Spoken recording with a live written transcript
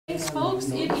Greetings, folks.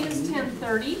 It is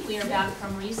 10:30. We are back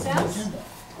from recess.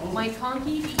 Mike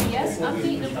Conkey, VES,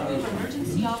 update and approve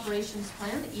emergency operations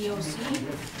plan, EOC,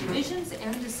 revisions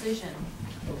and decision.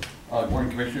 Good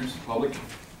morning, commissioners, public.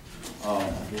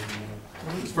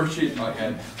 This first sheet I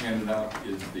had handed out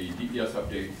is the DES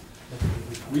update.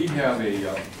 We have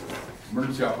a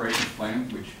emergency operations plan,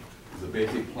 which is a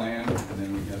basic plan, and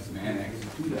then we have some annexes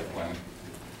to that plan.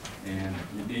 And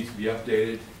it needs to be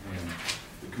updated, and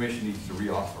the commission needs to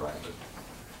reauthorize it.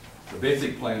 The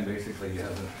basic plan basically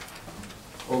has an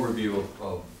overview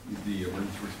of the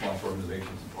emergency response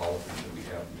organizations and policies that we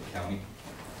have in the county.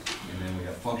 And then we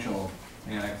have functional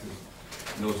annexes,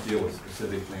 and those deal with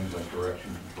specific things like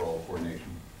direction, control,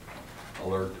 coordination,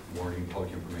 alert, warning,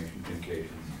 public information,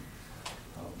 communications,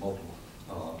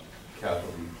 multiple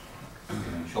casualties,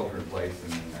 and shelter in place,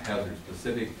 and then hazard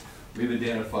specific. We've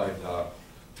identified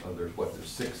there's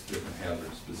 6 different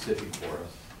hazards specific for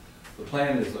us. The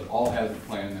plan is an all hazard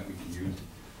plan that we can use,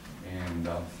 and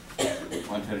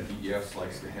Montana DES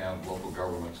likes to have local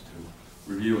governments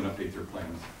to review and update their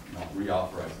plans, not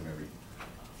reauthorize them every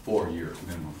 4 years,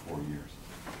 minimum 4 years.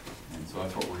 And so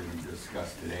that's what we're going to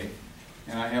discuss today.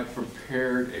 And I have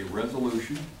prepared a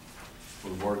resolution for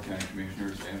the Board of County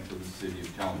Commissioners and for the City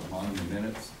of Talmadge. On the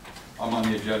minutes, I'm on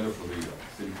the agenda for the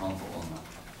City Council on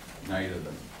the night of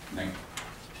the 19th,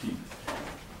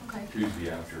 okay. Tuesday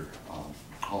after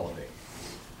holiday.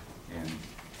 And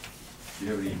do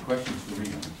you have any questions for me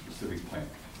on the specific plan?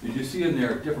 Did you see in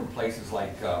there different places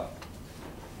like,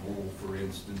 for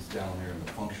instance, down there in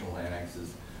the functional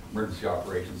annexes, Emergency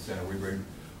Operations Center,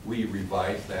 we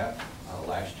revised that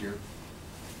last year.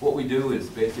 What we do is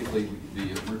basically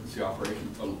the emergency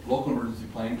operations, local emergency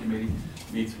planning committee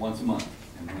meets once a month,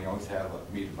 and we always have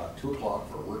a meet about 2 o'clock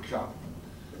for a workshop,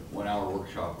 1 hour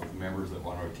workshop with members that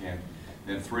want to attend.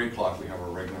 Then 3 o'clock we have our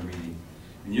regular meeting,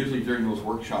 and usually during those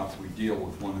workshops we deal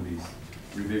with one of these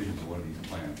revisions of one of these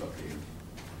plans updated.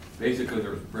 Basically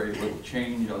there's very little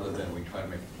change other than we try to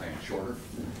make the plan shorter,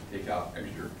 take out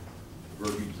extra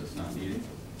verbiage that's not needed,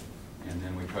 and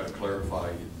then we try to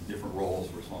clarify different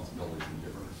roles, responsibilities in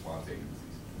different response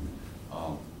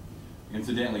agencies.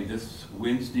 Incidentally, this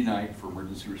Wednesday night for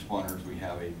emergency responders, we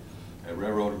have a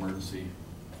railroad emergency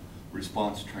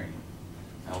response training.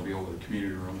 That'll be over the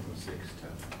community room from 6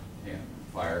 to 10.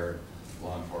 Fire,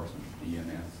 law enforcement,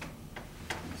 EMS,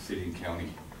 city and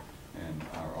county, and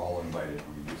are all invited.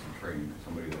 We're going to do some training.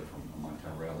 Somebody there from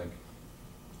Montana Rail Link.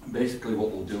 Basically, what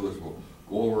we'll do is we'll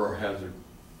go over our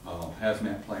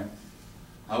hazmat plan.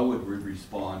 How would we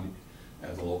respond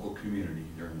as a local community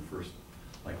during the first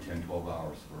like 10, 12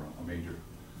 hours for a major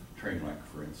train wreck,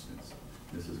 for instance?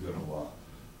 This is going to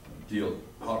deal,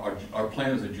 our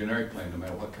plan is a generic plan no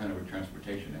matter what kind of a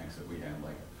transportation accident we have,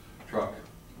 like a truck,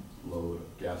 load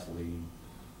of gasoline,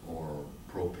 or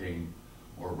propane,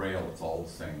 or rail. It's all the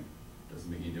same. Doesn't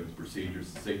make any difference.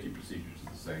 Procedures, the safety procedures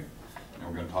are the same. And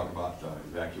we're going to talk about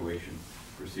evacuation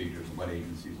procedures and what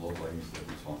agencies, local agencies have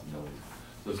responsibilities.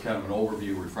 So it's kind of an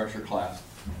overview, refresher class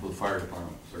for the fire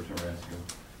department, search and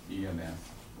rescue, EMS,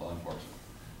 law enforcement.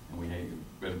 And we've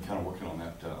been kind of working on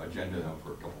that agenda now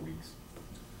for a couple weeks.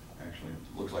 Actually,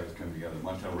 it looks like it's coming together.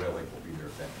 Montana Rail Link will be there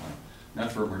at that time. And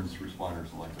that's for emergency responders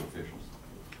and elected officials.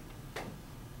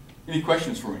 Any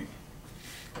questions for me?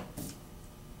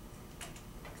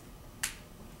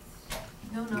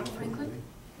 No, not Franklin.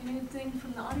 Anything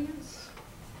from the audience?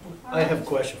 I have a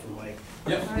question for Mike.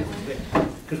 Yes.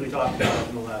 Because we talked about it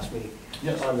in the last meeting.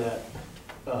 Yes. On that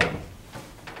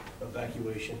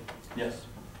evacuation. Yes.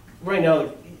 Right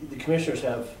now, the commissioners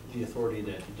have the authority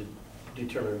to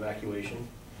determine evacuation.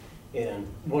 And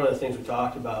one of the things we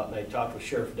talked about, and I talked with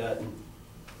Sheriff Dutton,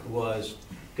 was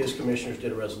his commissioners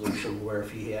did a resolution where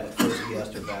if he has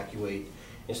to evacuate,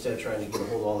 instead of trying to get a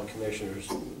hold of all the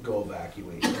commissioners, go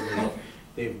evacuate. And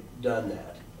they've done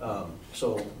that.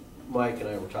 So Mike and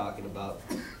I were talking about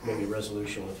maybe a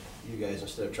resolution with you guys,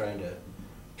 instead of trying to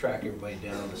track everybody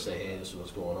down and say, hey, this is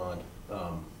what's going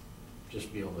on.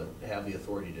 Just be able to have the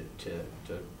authority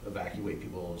to evacuate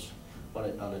people on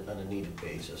a needed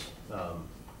basis,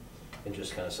 and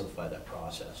just kind of simplify that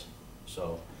process.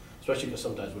 So, especially because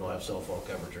sometimes we don't have cell phone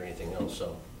coverage or anything else,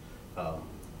 so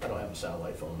I don't have a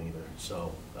satellite phone either,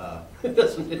 so it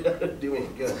doesn't do any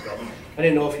good. But I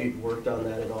didn't know if you'd worked on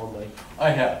that at all, Mike. I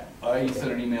have. I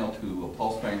sent an email to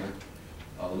Paul Spangler,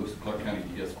 Lewis and Clark County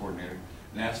DES coordinator,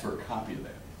 and asked for a copy of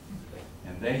that.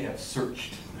 And they have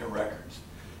searched their records,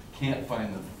 can't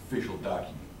find the official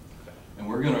document. And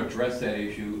we're going to address that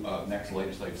issue next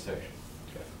legislative session.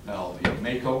 Now, the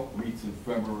MACO meets in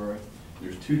February.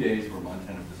 There's 2 days where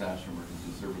Montana Disaster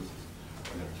Emergency Services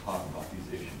are going to talk about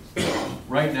these issues.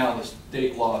 Right now, the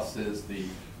state law says the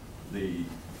The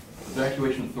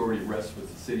evacuation authority rests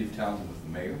with the city of Townsend, with the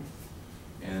mayor,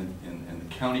 and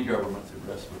the county government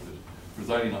that rests with the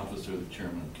presiding officer, the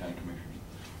chairman of the county commissioners.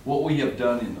 What we have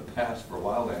done in the past for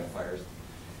wildland fires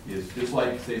is just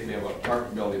like, say, if they have an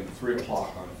apartment building at 3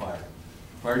 o'clock on fire,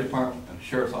 fire department and the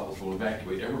sheriff's office will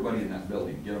evacuate everybody in that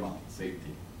building and get them out to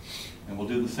safety. And we'll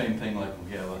do the same thing like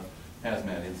when we have a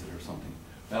hazmat incident or something.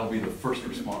 That'll be the first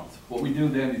response. What we do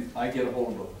then is I get a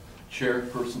hold of a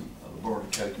chairperson of the Board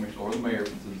of County Commissioners or the mayor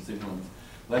from the city limits,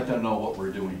 let them know what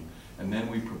we're doing, and then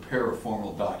we prepare a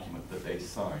formal document that they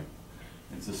sign.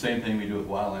 It's the same thing we do with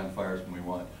wildland fires when we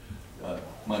want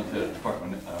Montana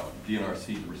Department,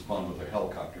 DNRC to respond with a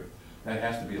helicopter. That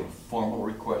has to be a formal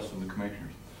request from the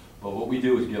commissioners. But what we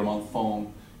do is get them on the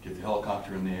phone, get the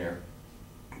helicopter in the air,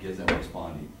 get them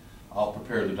responding. I'll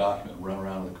prepare the document, run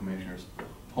around to the commissioners'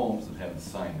 homes and have them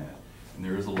sign that. And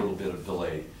there is a little bit of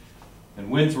delay.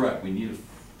 And Wynn's right, we need to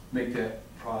make that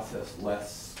process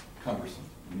less cumbersome.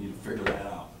 We need to figure that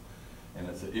out. And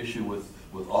it's an issue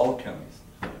with all counties.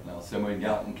 Now, same way in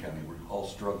Gallatin County, we're all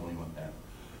struggling with that.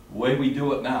 The way we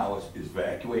do it now is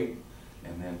evacuate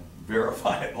and then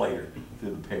verify it later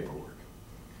through the paperwork.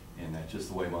 And that's just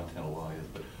the way Montana law is.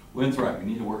 But Wynn's right, we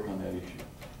need to work on that issue.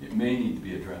 It may need to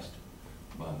be addressed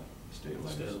by the state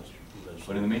legislature.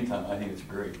 But in the meantime, I think it's a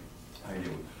great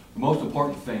idea. The most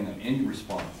important thing in any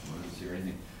response, emergency or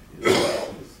anything,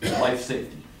 is life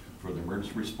safety for the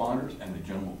emergency responders and the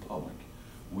general public.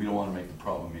 We don't want to make the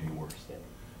problem any worse.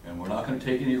 And we're not going to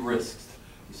take any risks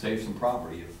to save some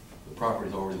property if the property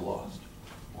is already lost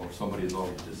or if somebody is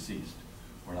already deceased.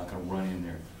 We're not going to run in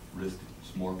there, risk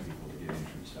more people to get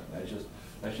insurance done.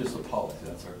 That's just a policy.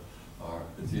 That's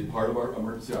it's part of our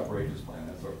emergency operations plan.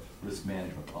 That's our risk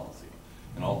management policy.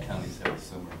 And all counties have a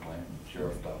similar plan. The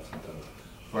sheriff does, the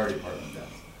fire department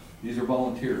does. These are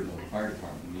volunteers of the fire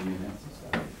department, the EMS and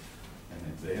stuff.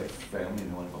 And if they have family,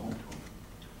 they want to go home to them.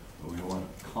 But we don't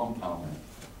want to compound that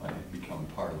by becoming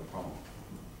part of the problem.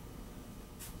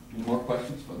 Any more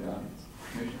questions from the audience?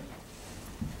 Commissioner?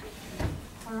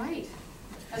 All right.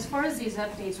 As far as these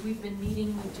updates, we've been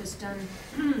meeting, we've just done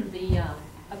the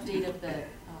update of the,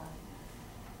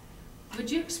 would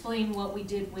you explain what we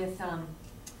did with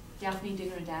Daphne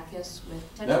Digrodakis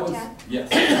with Tetra Tech? Yes,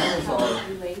 that How was it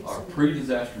relates our and-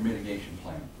 pre-disaster mitigation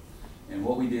plan. And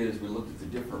what we did is we looked at the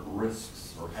different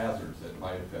risks or hazards that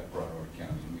might affect Broadwater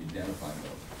County, and we identified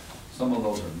those. Some of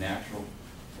those are natural,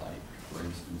 like, for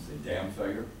instance, a dam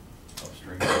failure,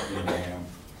 Upstream Canyon Dam,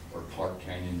 or Clark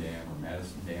Canyon Dam, or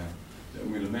Madison Dam, that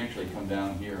we'd eventually come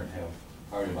down here and have,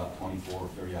 probably about 24 or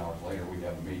 30 hours later, we'd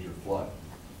have a major flood.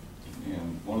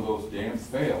 And one of those dams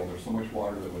failed, there's so much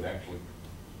water that would actually,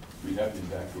 we'd have to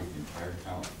evacuate the entire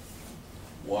town.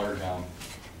 Water down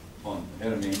on the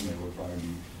head of Maine, there would probably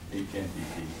be 8-10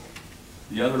 feet deep.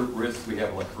 The other risks we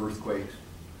have, like earthquakes,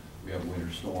 we have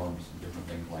winter storms, and different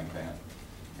things like that.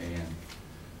 And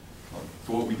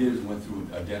so what we did is we went through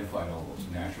and identified all those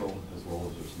natural as well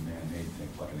as there's some man-made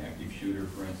things, like an active shooter,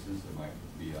 for instance. It might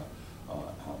be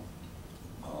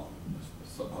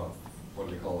what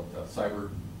do they call it, a cyber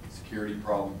security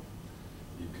problem.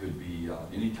 It could be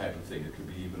any type of thing. It could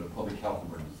be even a public health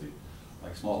emergency,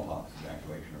 like smallpox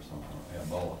evacuation or something, or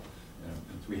Ebola.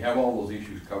 And so we have all those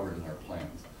issues covered in our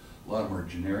plans. A lot of them are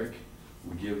generic.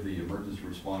 We give the emergency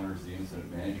responders, the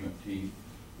incident management team,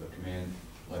 the command,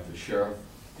 like the sheriff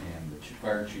and the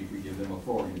fire chief, we give them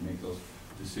authority to make those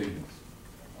decisions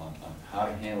on how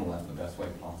to handle that in the best way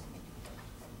possible.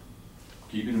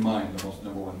 Keeping in mind, the most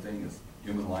 #1 thing is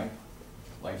human life,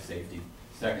 life safety.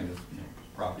 Second is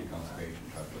property conservation,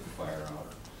 try to put the fire out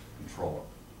or control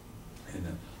it. And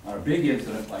then on a big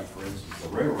incident, like for instance the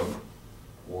railroad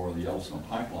or the Yellowstone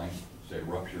pipeline, say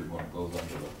ruptured when it goes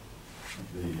under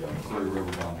the Missouri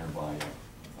River down there by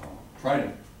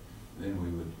Trident,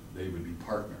 then they would be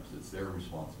partners. It's their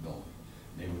responsibility.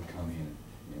 They would come in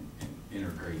and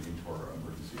integrate into our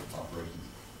emergency operations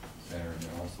center, and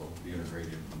then also be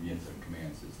integrated in the incident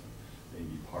command system. They'd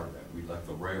be part of that. We'd let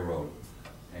the railroad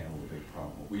handle the big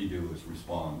problem. What we do is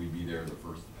respond. We'd be there the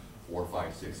first 4,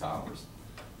 5, 6 hours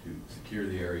to secure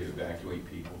the area, evacuate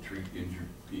people, treat injured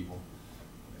people,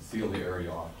 seal the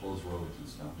area off, close roads and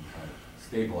stuff, and try to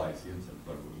stabilize the incident.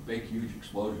 But if it was a big, huge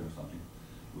explosion or something,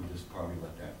 we'd just probably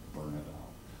let that burn it out.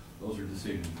 Those are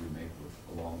decisions we make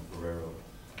along with the railroad,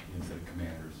 the incident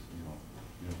commanders,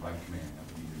 unified command. That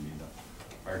would either be the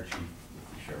fire chief with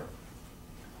the sheriff.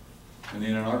 And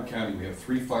then in our county, we have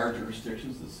 3 fire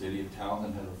jurisdictions. The city of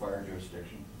Townsend has a fire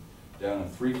jurisdiction. Down in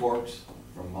Three Forks,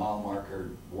 from mile marker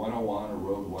 101 or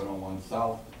road 101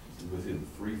 south, is within the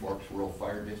Three Forks Rural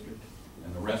Fire District.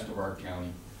 And the rest of our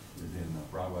county is in the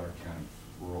Broadwater County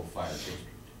Rural Fire District.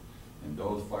 And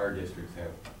those fire districts have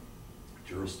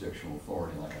jurisdictional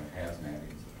authority, like on a hazmat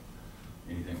incident,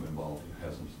 anything that involves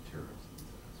hazardous materials.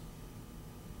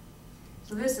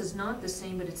 So this is not the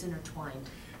same, but it's intertwined.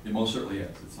 It most certainly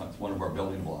is. It's one of our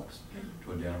building blocks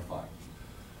to identify.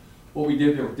 What we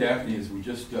did there with Daphne is we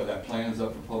just, that plan is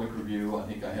up for public review. I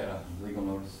think I had a legal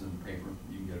notice in the paper.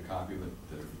 You can get a copy of it.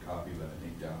 There's a copy of it, I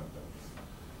think, down at the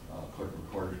clerk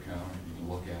recorder's counter. You can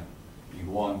look at it. You can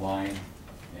go online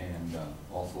and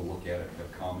also look at it,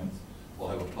 have comments. We'll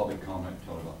have a public comment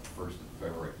until about the 1st of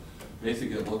February.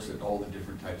 Basically, it looks at all the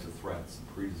different types of threats and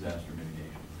pre-disaster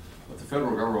mitigation. What the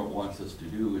federal government wants us to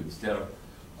do, instead of,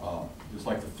 just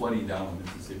like the flooding down the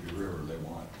Mississippi River, they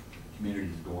want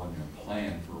communities to go on there and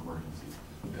plan for emergencies,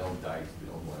 build dikes,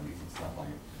 build levees and stuff like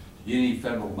it. To get any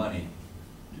federal money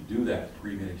to do that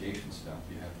pre-mitigation stuff,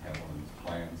 you have to have one of these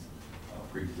plans,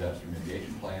 pre-disaster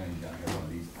mitigation plan, and you gotta have one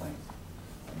of these plans,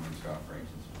 emergency operations.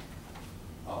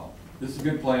 This is a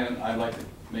good plan. I'd like to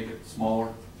make it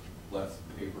smaller, less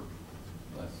paper,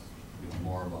 less,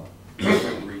 more of a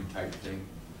read type thing.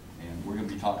 And we're gonna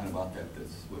be talking about that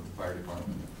with the fire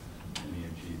department and the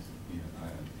EMGs, and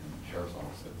the sheriff's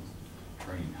office.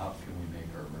 Training, how can we make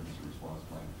our emergency response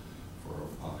plan for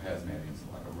hazmat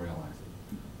incident like a rail accident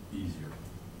easier?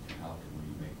 And how can we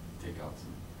take out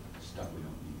some stuff we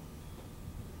don't need?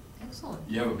 Excellent.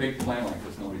 You have a big plan like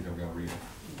this, nobody's ever gonna read it,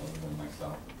 other than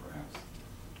myself, perhaps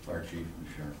fire chief and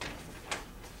sheriff.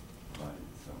 But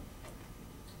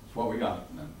it's what we got,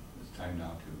 and then it's time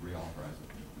now to reauthorize it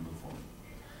and move forward.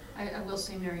 I will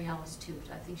say Mary Alice too.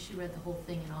 I think she read the whole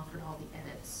thing and offered all the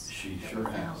edits. She that sure were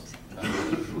has.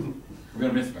 found. We're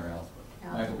gonna miss Mary Alice, but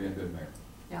Yeah. Mike will be a good mayor.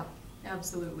 Yeah,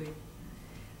 absolutely.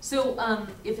 So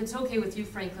if it's okay with you,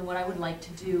 Franklin, what I would like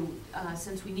to do,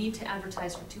 since we need to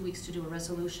advertise for 2 weeks to do a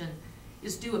resolution,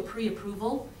 is do a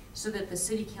pre-approval so that the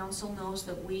city council knows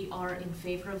that we are in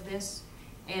favor of this,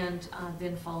 and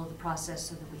then follow the process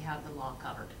so that we have the law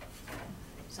covered.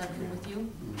 Is that good with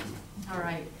you? All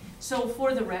right. So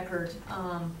for the record,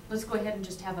 let's go ahead and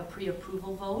just have a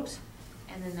pre-approval vote,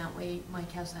 and then that way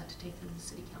Mike has that to take to the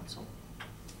city council.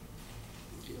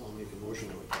 Okay, I'll make a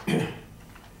motion that we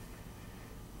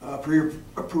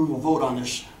pre-approval vote on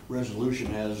this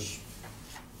resolution as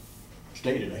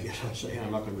stated, I guess I'd say.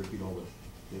 I'm not gonna repeat all the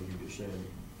things you just said. And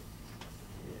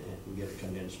we get it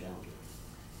condensed down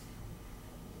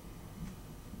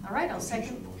to. All right, I'll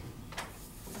second.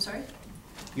 I'm sorry?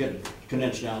 Get it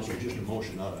condensed down, so it's just a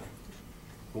motion, not a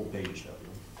whole page of stuff.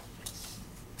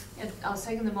 And I'll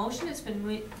second the motion. It's been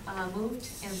moved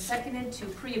and seconded to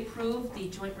pre-approve the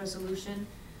joint resolution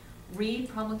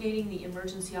re-promulgating the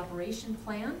emergency operation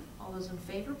plan. All those in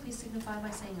favor, please signify by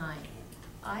saying aye.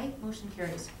 Aye, motion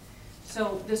carries.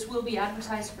 So this will be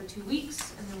advertised for 2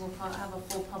 weeks, and then we'll have a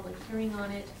full public hearing on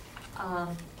it.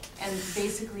 And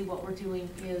basically what we're doing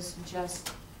is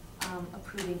just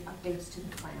approving updates to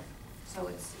the plan. So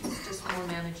it's just more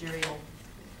managerial.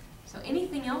 So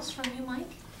anything else from you,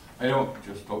 Mike? I don't,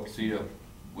 just hope to see you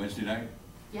Wednesday night,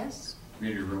 Yes?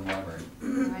 community room library. All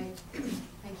right,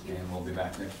 thank you. And we'll be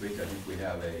back next week. I think we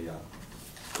have a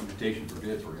invitation for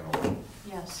bids we're gonna open.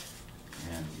 Yes,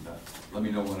 And let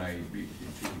me know when I meet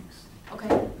with you in 2 weeks. okay,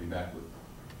 I'll be back with,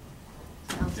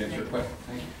 sounds to answer your good. question.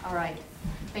 Thank you. All right,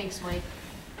 thanks, Mike.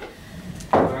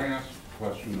 Can I ask a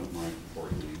question of Mike before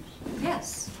he leaves?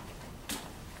 Yes,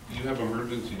 You have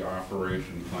emergency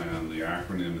operation plan, the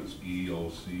acronym is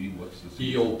EOC, what's the?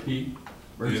 EOP,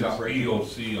 emergency It's operation.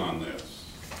 EOC on this.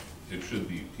 It should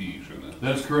be P, shouldn't it?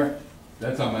 That's correct.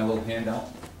 That's on my little handout.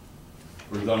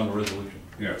 Or is that on the resolution?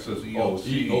 Yeah, it says Oh,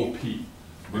 EOC. EOP, It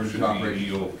emergency should operation. be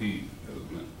EOP,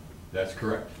 isn't it? That's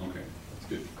correct. Okay, That's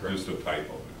good, correct. just a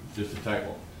typo. Just a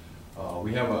typo.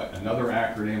 We have another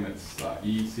acronym, it's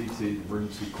ECC,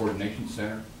 Emergency Coordination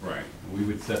Center. Right, We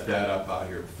would set that up out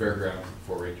here at the fairgrounds,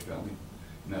 4-H building.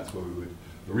 And that's what we would,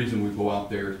 the reason we go out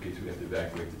there is in case we have to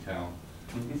evacuate the town.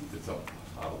 It's up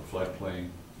out of the floodplain,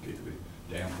 in case we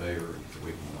dam failure, or it's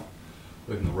away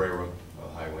from the railroad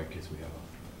highway, in case we have a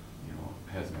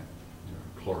hazmat, or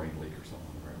chlorine leak or something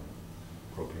on the railroad,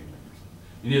 propane leak or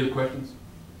something. Any other questions?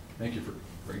 Thank you for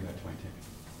bringing that to my attention.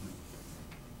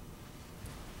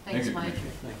 thanks, you, Mike.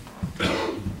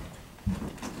 Commissioner.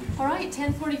 All right,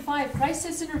 10:45,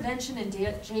 crisis intervention and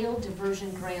jail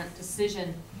diversion grant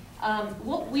decision.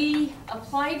 What we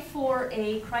applied for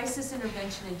a crisis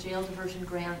intervention and jail diversion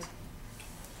grant,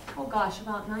 oh gosh,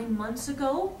 about 9 months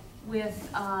ago with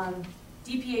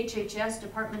DPHHS,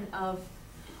 Department of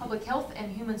Public Health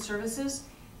and Human Services.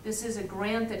 This is a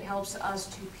grant that helps us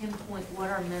to pinpoint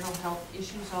what our mental health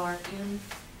issues are in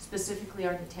specifically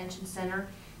our detention center,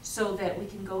 so that we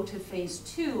can go to phase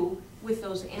 2 with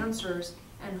those answers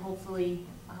and hopefully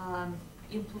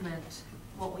implement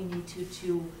what we need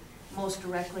to most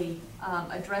directly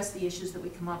address the issues that we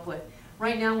come up with.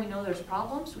 Right now, we know there's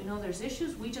problems, we know there's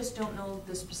issues, we just don't know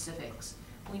the specifics.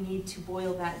 We need to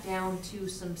boil that down to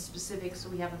some specifics so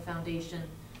we have a foundation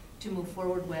to move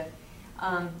forward with.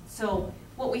 So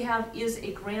what we have is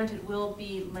a grant. It will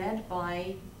be led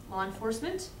by law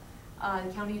enforcement,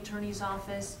 the county attorney's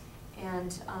office,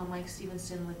 and Mike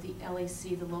Stevenson with the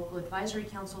LAC, the Local Advisory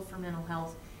Council for Mental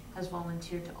Health, has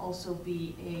volunteered to also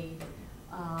be a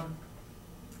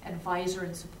advisor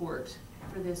and support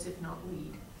for this, if not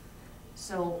lead.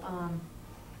 So,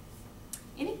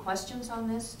 any questions on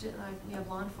this? We have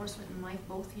law enforcement and Mike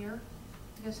both here.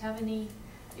 You guys have any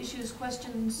issues,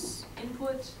 questions,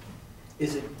 input?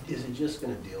 Is it just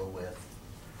gonna deal with,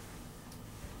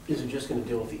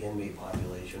 the inmate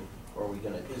population? Or are we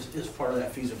gonna, is part of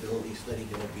that feasibility study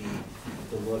gonna be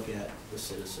to look at the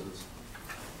citizens?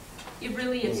 It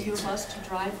really is your bus to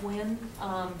drive when.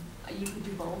 You could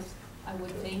do both, I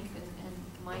would think, and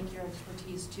Mike, your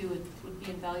expertise too, it would be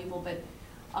invaluable, but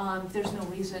there's no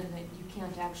reason that you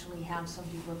can't actually have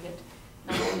somebody look at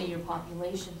not only your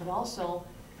population, but also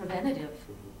preventative,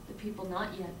 the people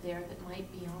not yet there that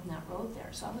might be on that road there.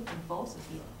 So I would think both would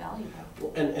be valuable.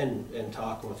 Well, and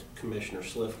talking with Commissioner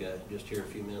Slifka just here a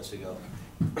few minutes ago,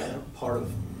 part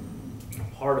of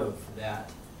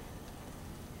that,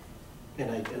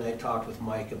 and I talked with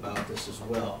Mike about this as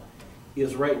well,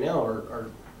 is right now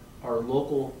our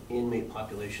local inmate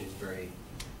population is very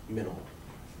minimal.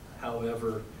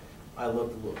 However, I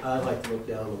like to look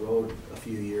down the road a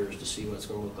few years to see what it's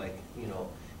going to look like, you know,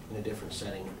 in a different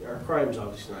setting. Our crime's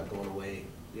obviously not going away,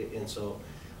 and so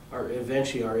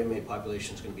eventually our inmate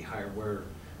population is going to be higher, where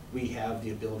we have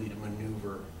the ability to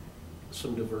maneuver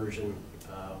some diversion,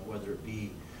 whether it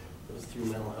be through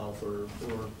mental health or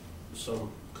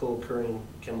some co-occurring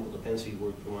chemical dependency,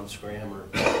 where we want SCRAM or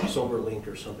sober link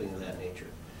or something of that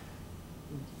nature.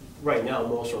 Right now,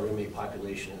 most of our inmate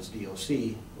population is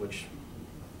DOC, which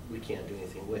we can't do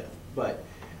anything with. But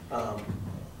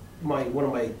one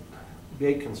of my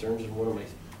big concerns, and one of my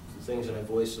things that I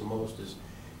voice the most,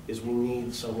 is we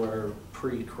need somewhere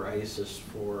pre-crisis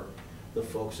for the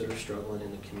folks that are struggling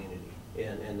in the community,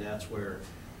 and that's where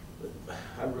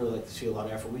I'd really like to see a lot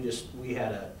of effort. We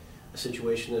had a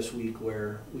situation this week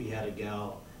where we had a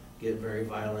gal get very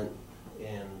violent,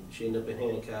 and she ended up in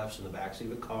handcuffs in the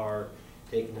backseat of a car,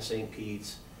 taken to St.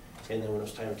 Pete's, and then when it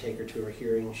was time to take her to her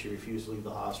hearing, she refused to leave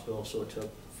the hospital, so it took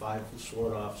 5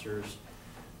 sworn officers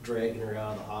dragging her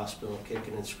out of the hospital,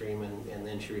 kicking and screaming, and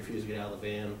then she refused to get out of the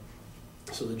van.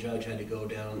 So the judge had to go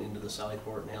down into the Sally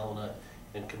Port in Helena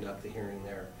and conduct the hearing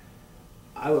there.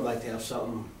 I would like to have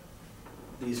something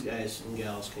these guys and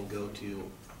gals can go to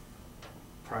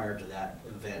prior to that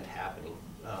event happening.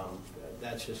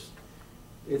 That's just,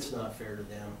 it's not fair to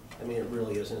them. I mean, it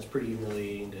really isn't. It's pretty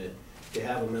humiliating to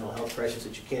have a mental health crisis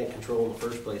that you can't control in the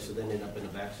first place, and then end up in the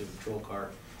backseat of a patrol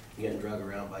car getting drugged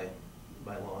around by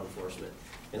law enforcement.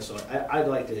 And so I'd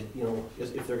like to, you know,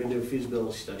 if they're gonna do a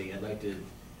feasibility study, I'd like to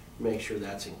make sure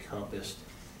that's encompassed.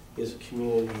 Is a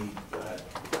community, I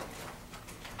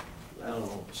don't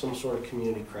know, some sort of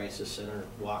community crisis center,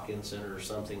 walk-in center or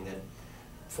something that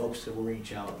folks can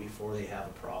reach out before they have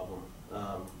a problem,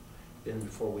 and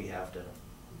before we have to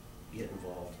get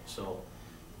involved. So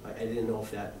I didn't know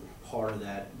if that part of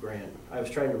that grant, I was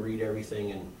trying to read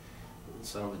everything, and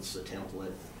some of it's a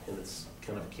template and it's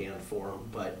kind of a canned form,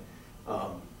 but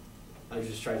I was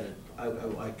just trying to,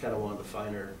 I kind of wanted to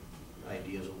find our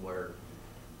ideas of where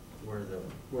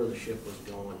the ship was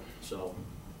going. So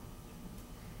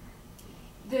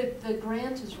the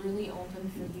grant is really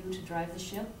open for you to drive the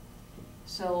ship.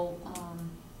 So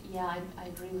yeah, I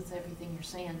agree with everything you're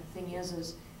saying. The thing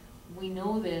is we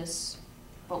know this,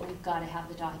 but we've got to have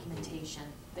the documentation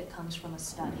that comes from a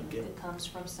study, that comes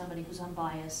from somebody who's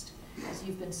unbiased, as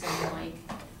you've been saying, Mike.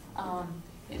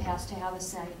 It has to have a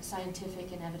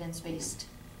scientific and evidence-based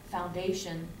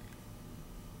foundation.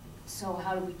 So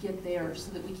how do we get there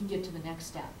so that we can get to the next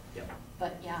step? Yep.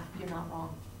 But yeah, you're not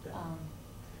wrong. Yeah.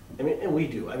 I mean, and we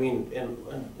do. I mean, and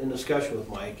in discussion with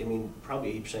Mike, I mean,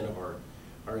 probably 8% of our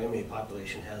inmate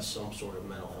population has some sort of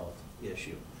mental health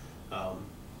issue.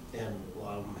 And a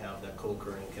lot of them have that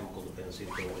co-occurring chemical dependency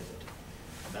to go with it.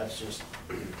 That's just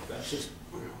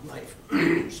life.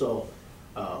 So,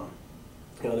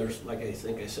 you know, there's, like I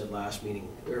think I said last meeting,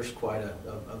 there's quite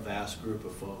a vast group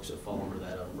of folks that fall under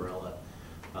that umbrella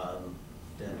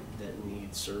that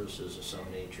need services of some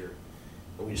nature,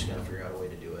 and we just gotta figure out a way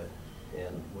to do it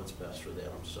and what's best for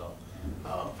them. So,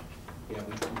 yeah,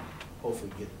 we can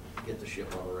hopefully get the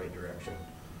ship on the right direction.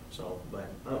 So, but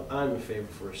I'm in favor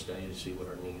for a study to see what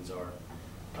our needs are.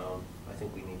 I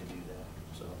think we need to do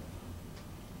that, so.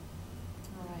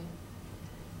 All right.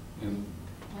 And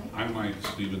Mike? I'm Mike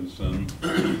Stevenson,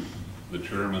 the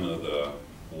chairman of the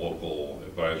local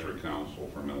advisory council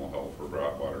for mental health for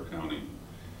Broadwater County.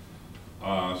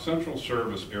 Central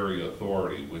Service Area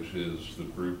Authority, which is the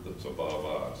group that's above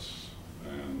us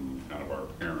and kind of our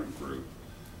parent group,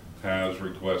 has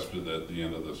requested at the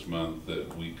end of this month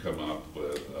that we come up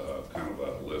with kind of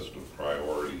a list of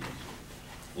priorities,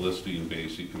 listing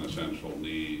basic and essential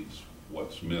needs,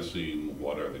 what's missing,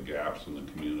 what are the gaps in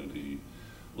the community,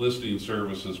 listing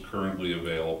services currently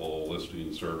available,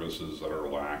 listing services that are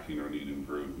lacking or need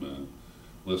improvement,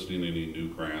 listing any new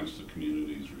grants the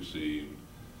community's received.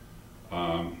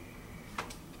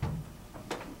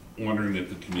 Wondering if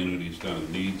the community's done a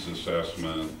needs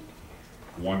assessment,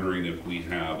 wondering if we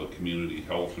have a community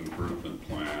health improvement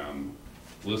plan,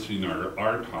 listing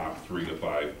our top 3 to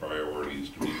 5 priorities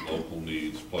to meet local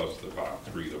needs, plus the top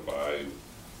 3 to 5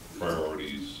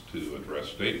 priorities to address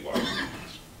statewide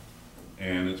needs.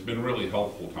 And it's been really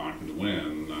helpful talking to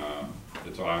Wynn.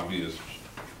 It's obvious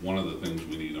one of the things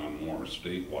we need on more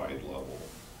statewide level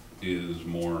is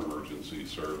more emergency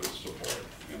service support.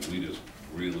 And we just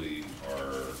really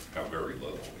have very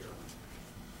little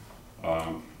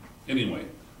here. Anyway,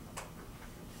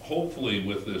 hopefully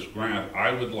with this grant,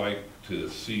 I would like to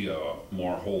see a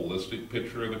more holistic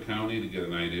picture of the county to get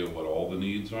an idea of what all the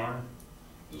needs are,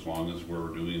 as long as we're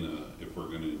doing if we're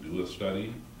going to do a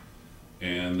study.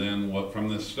 And then from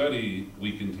this study,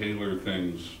 we can tailor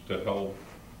things to help,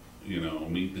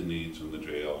 meet the needs in the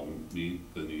jail, meet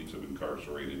the needs of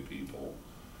incarcerated people.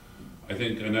 I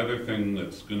think another thing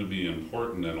that's going to be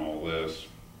important in all this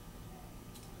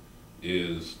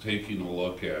is taking a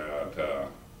look at,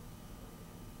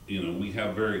 we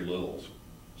have very little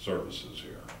services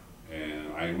here.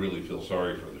 And I really feel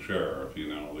sorry for the sheriff.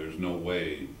 There's no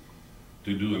way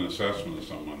to do an assessment of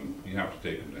someone. You have to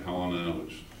take them to Helena,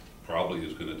 which probably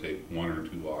is going to take 1 or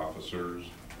 2 officers,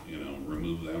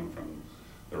 remove them from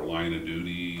their line of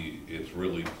duty. It's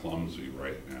really clumsy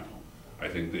right now. I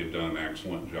think they've done an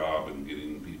excellent job in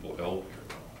getting people help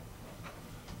here.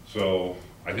 So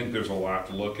I think there's a lot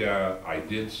to look at. I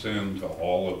did send to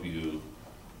all of you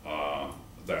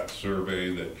that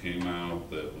survey that came out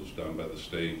that was done by the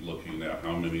state, looking at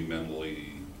how many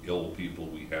mentally ill people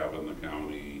we have in the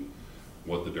county,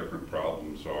 what the different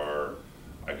problems are.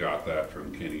 I got that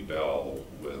from Kenny Bell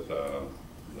with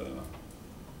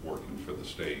working for the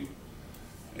state.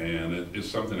 And it is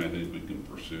something I think we can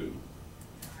pursue.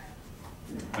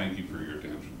 Thank you for your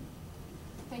attention.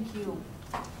 Thank you.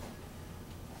 All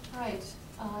right,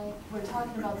 we're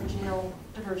talking about the jail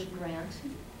diversion grant.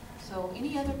 So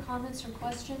any other comments or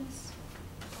questions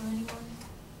from anyone?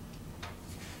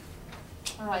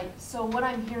 All right, so what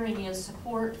I'm hearing is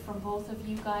support from both of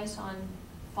you guys on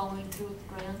following through with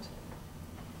the grant.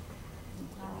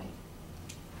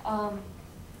 All right.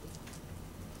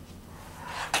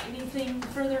 Anything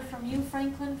further from you,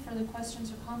 Franklin? Further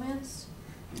questions or comments?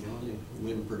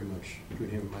 Lynn pretty much, between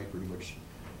him and Mike, pretty much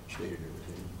stated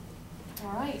everything.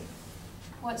 All right.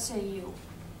 What say you?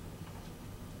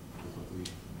 We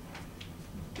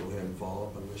go ahead and follow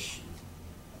up on this,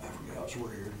 I forget how it's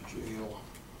worded, jail.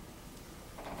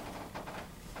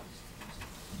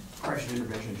 Crisis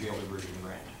Intervention Jail Diversion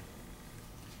Grant.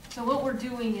 So what we're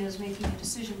doing is making a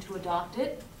decision to adopt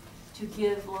it, to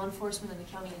give law enforcement and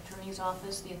the county attorney's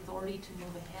office the authority to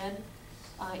move ahead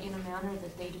in a manner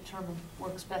that they determine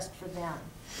works best for them.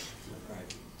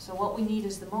 Right. So what we need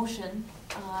is the motion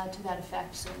to that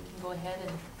effect, so we can go ahead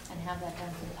and have that done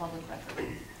for the public record.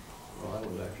 Well, that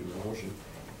was actually the motion,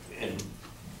 and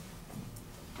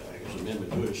I guess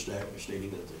amendment to it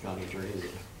stating that the county attorney,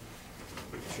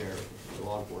 the sheriff, the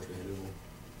law enforcement head will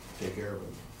take care of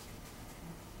it.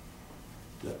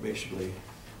 That basically,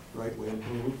 right,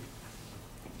 Wynn?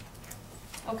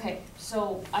 Okay,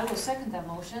 so I will second that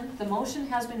motion. The motion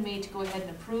has been made to go ahead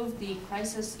and approve the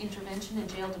Crisis Intervention and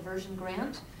Jail Diversion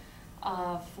Grant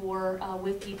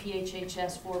with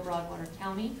DPHHS for Broadwater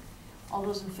County. All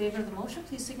those in favor of the motion,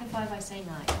 please signify by saying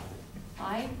aye.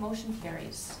 Aye, motion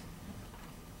carries.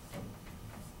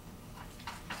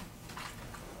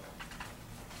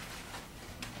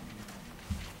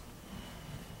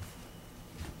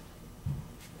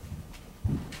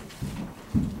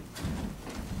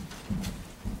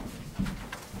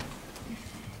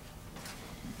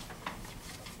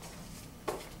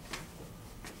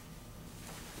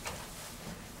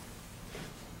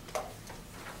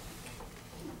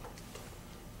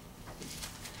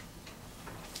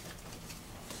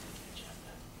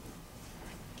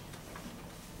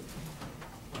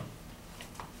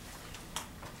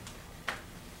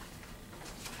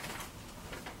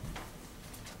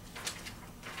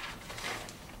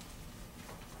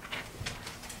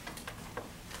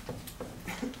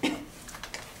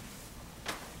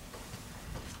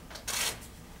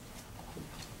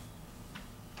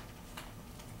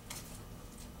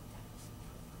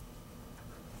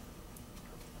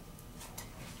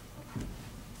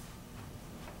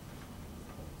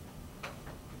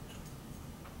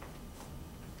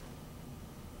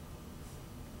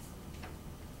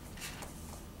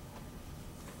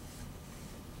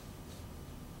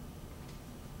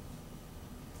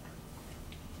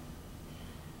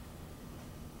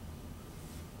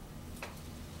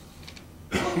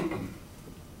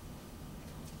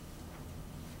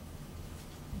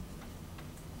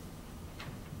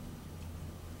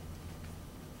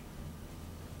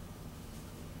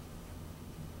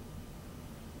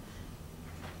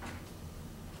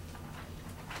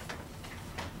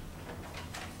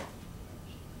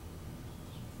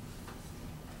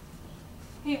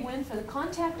 Okay, Wynn, for the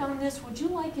contact on this, would you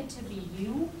like it to be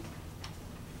you?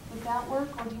 Would that work,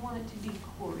 or do you want it to be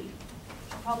Corey?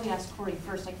 I'll probably ask Corey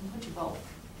first, I can put you both.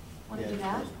 Want to do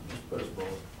that? Just put us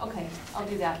both. Okay, I'll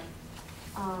do that.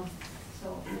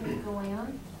 So, here you go,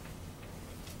 Ann.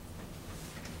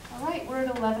 All right, we're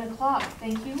at 11 o'clock,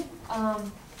 thank you.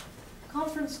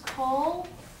 Conference call,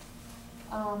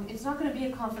 it's not gonna be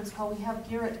a conference call, we have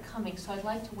Garrett coming, so I'd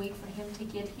like to wait for him to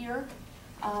get here.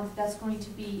 That's going to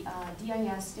be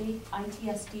DIS, State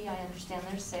ITSD, I understand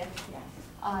they're sick.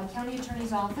 County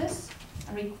Attorney's Office,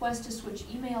 a request to switch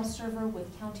email server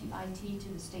with county IT to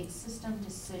the state system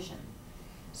decision.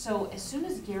 So as soon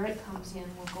as Garrett comes in,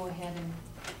 we'll go ahead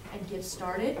and get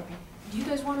started. Okay. Do you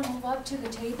guys want to move up to the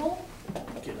table?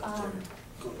 Get up there.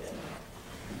 Go ahead.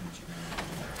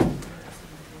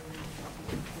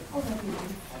 Oh, that'd be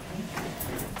fine.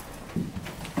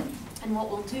 And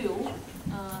what we'll do,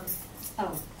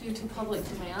 due to public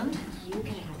demand, You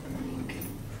can have them.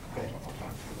 Okay.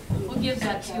 we'll give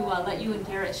that to, let you and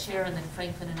Garrett share, and then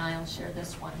Franklin and I'll share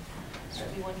this one. So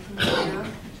everyone can share.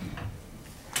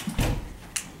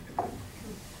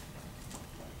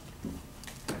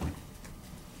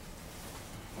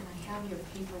 And I have your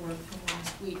paperwork from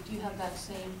last week. Do you have that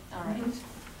same? All right.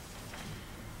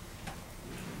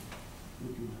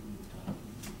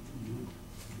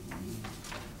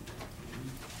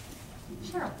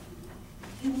 Cheryl.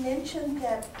 You mentioned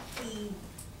that the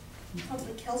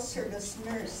public health service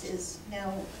nurse is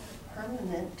now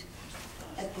permanent.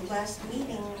 At the last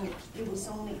meeting, it was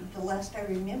only, the last I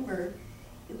remember,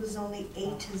 it was only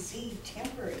A to Z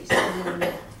temporary,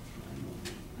 so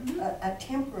a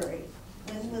temporary.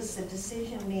 When was the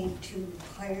decision made to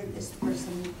hire this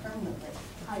person permanently?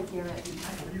 Hi, Garrett.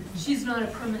 She's not a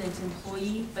permanent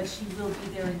employee, but she will be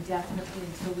there indefinitely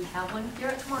until we have one.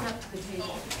 Garrett, come on up to the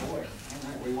table.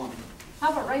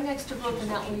 How about right next to Brooke,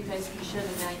 and that way you guys can share the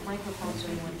microphone so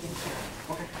everyone can hear.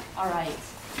 Okay. All right.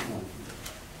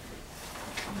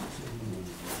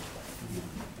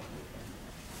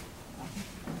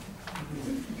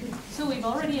 So we've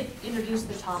already introduced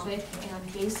the topic,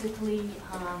 and basically,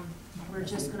 we're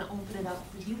just gonna open it up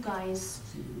for you guys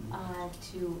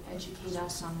to educate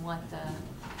us on what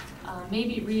the,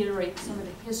 maybe reiterate some of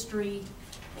the history,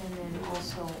 and then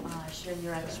also share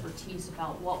your expertise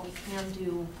about what we can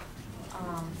do,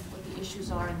 what the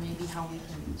issues are, and maybe how we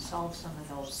can solve some of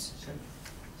those.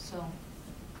 So,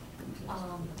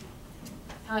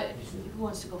 who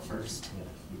wants to go first?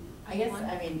 I guess,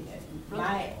 I mean,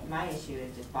 my issue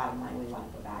is just bottom line, we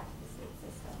want to go back to the state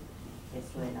system.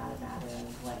 It's really not a matter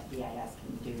of what DIS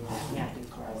can do or can't do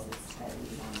for us, it's that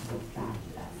we want to go back to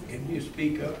that system. Can you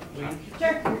speak up, please?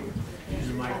 Sure. Use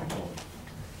the microphone.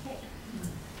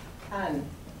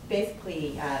 Basically,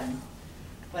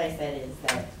 what I said is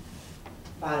that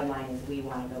bottom line is we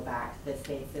want to go back to the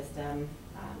state system.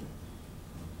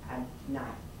 I'm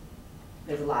not,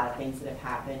 there's a lot of things that have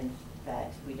happened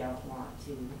that we don't want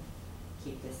to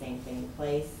keep the same thing in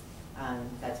place.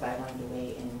 That's why I wanted to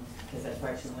wait, and because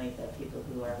unfortunately the people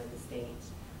who are with the state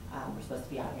were supposed to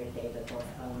be out here today, but both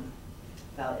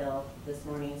fell ill this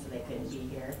morning, so they couldn't be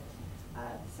here.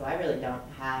 So I really don't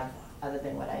have, other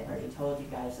than what I've already told you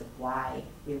guys of why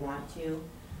we want to.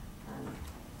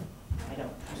 I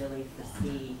don't really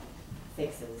foresee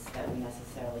fixes that we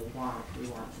necessarily want. We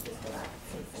want to just go back to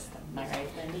the state system. Am I right,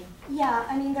 Lindy? Yeah,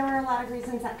 I mean, there were a lot of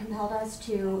reasons that compelled us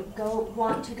to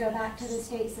want to go back to the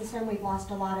state system. We've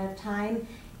lost a lot of time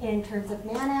in terms of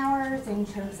man hours, in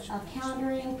terms of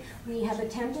calendaring. We have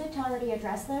attempted to already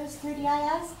address those through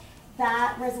DIS.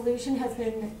 That resolution has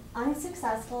been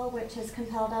unsuccessful, which has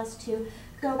compelled us to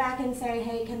go back and say,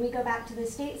 hey, can we go back to the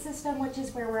state system, which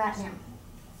is where we're at now.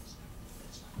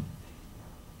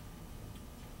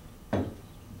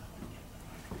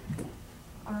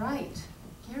 All right,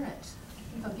 Garrett,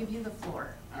 I think I'll give you the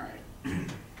floor. All right.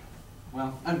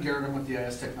 Well, I'm Garrett, I'm with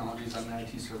DIS Technologies, I'm the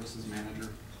IT Services Manager.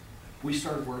 We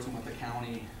started working with the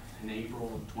county in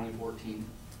April of 2014.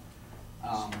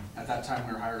 At that time,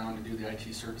 we were hired on to do the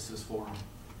IT services for them.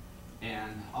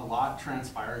 And a lot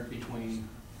transpired between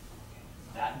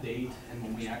that date and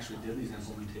when we actually did these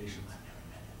implementations.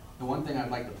 The one thing I'd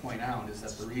like to point out is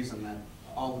that the reason that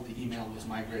all of the email was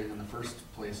migrated in the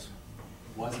first place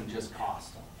wasn't just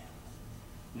cost.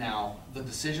 Now, the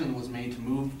decision was made to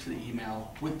move to the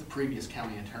email with the previous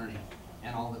county attorney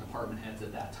and all the department heads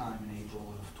at that time in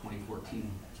April of 2014.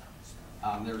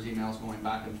 There was emails going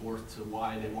back and forth to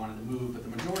why they wanted to move, but the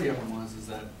majority of them is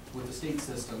that with the state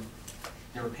system,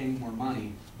 they were paying more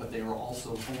money, but they were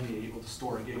also only able to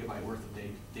store a gigabyte worth of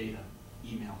data,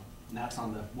 email, and that's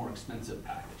on the more expensive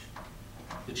package.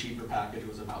 The cheaper package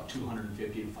was about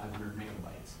 250 to 500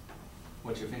 megabytes.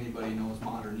 which if anybody knows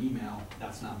modern email,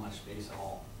 that's not much space at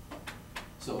all.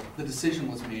 So the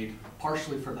decision was made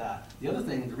partially for that. The other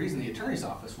thing, the reason the attorney's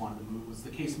office wanted to move was the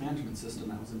case management system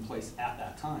that was in place at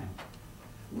that time.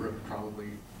 We probably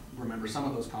remember some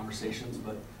of those conversations,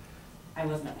 but I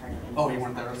wasn't a part of it. Oh, you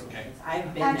weren't there, that's okay. I've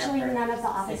been there Actually, for none of the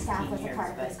office staff 16 was a years,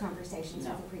 part of but those conversations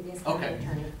no. with the previous county Okay,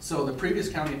 attorney. so the previous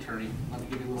county attorney, let me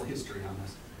give you a little history on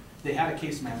this. They had a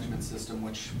case management system,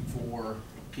 which for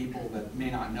people that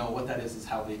may not know, what that is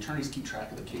how the attorneys keep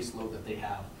track of the caseload that they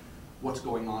have, what's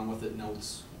going on with it,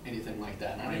 notes, anything like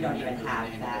that. We don't even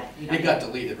have that. We don't It got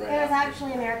deleted right It was after.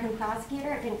 actually American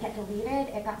Prosecutor. It didn't get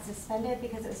deleted. It got suspended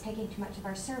because it was taking too much of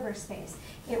our server space.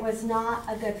 It was not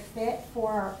a good fit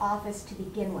for our office to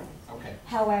begin with. Okay,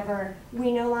 However,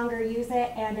 we no longer use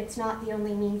it, and it's not the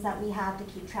only means that we have to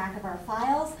keep track of our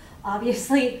files.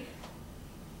 Obviously,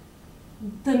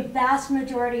 the vast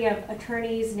majority of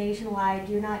attorneys nationwide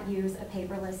do not use a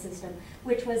paperless system,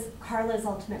 which was Carla's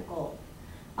ultimate goal.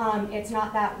 It's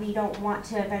not that we don't want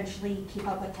to eventually keep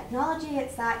up with technology,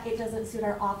 it's that it doesn't suit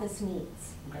our office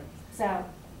needs. okay. So,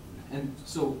 And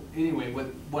so, anyway,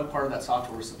 what part of that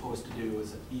software is supposed to do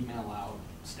is email out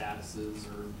statuses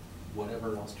or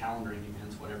whatever else, calendaring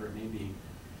events, whatever it may be,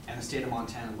 and the state of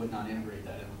Montana would not integrate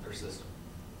that in with their system.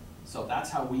 So that's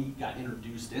how we got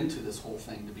introduced into this whole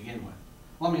thing to begin with.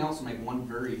 Let me also make one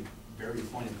very, very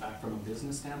pointed fact from a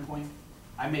business standpoint.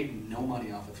 I make no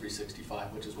money off of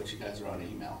 365, which is what you guys are on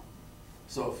email.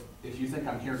 So if you think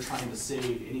I'm here trying to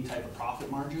save any type of profit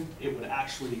margin, it would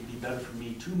actually be better for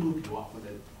me to move you off of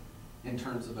it in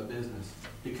terms of a business,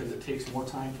 because it takes more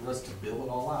time for us to bill it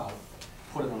all out,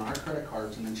 put it on our credit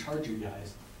cards, and then charge you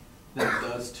guys than it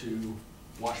does to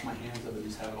wash my hands of it and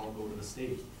just have it all go to the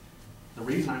state. The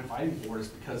reason I'm fighting for it is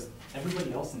because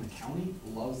everybody else in the county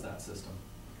loves that system,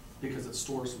 because it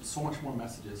stores so much more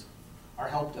messages. Our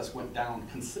help desk went down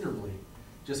considerably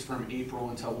just from April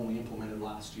until when we implemented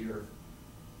last year.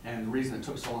 And the reason it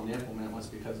took so long to implement was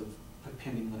because of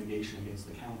pending litigation against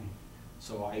the county.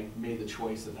 So I made the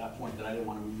choice at that point that I didn't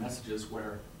want to move messages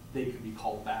where they could be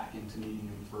called back into meeting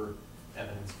them for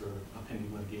evidence for a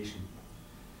pending litigation.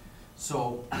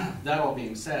 So that all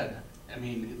being said, I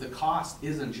mean, the cost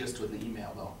isn't just with the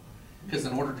email though, because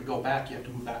in order to go back, you have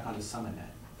to move back onto SummitNet.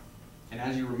 And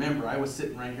as you remember, I was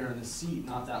sitting right here in this seat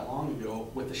not that long ago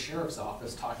with the sheriff's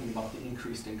office talking about the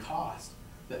increase in cost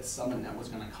that SummitNet was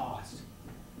going to cost.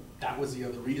 That was the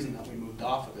other reason that we moved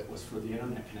off of it, was for the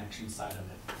internet connection side of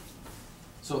it.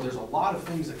 So there's a lot of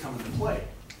things that come into play.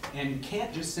 And you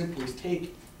can't just simply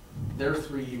take their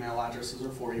 3 email addresses or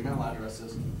 4 email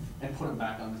addresses and put them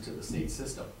back onto the state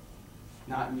system,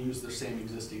 not use their same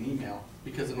existing email.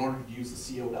 Because in order to use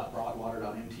the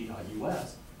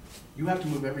co.broadwater.mt.us, you have to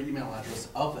move every email address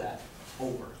of that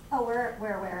over. oh, we're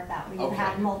aware of that. We Okay.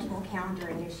 had multiple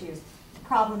calendaring issues,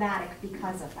 problematic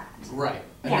because of that. Right.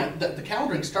 And Yeah. the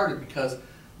calendaring started because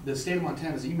the state of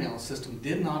Montana's email system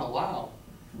did not allow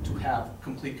to have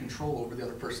complete control over the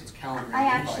other person's calendar. I and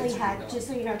actually invites and had, all just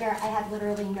so you know, Garrett, I had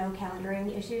literally no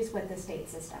calendaring issues with the state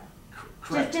system.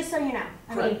 Correct. Just so you know.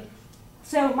 I Correct. mean,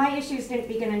 so my issues didn't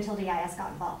begin until DIS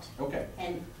got involved. Okay.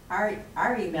 And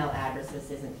our email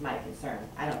addresses isn't my concern.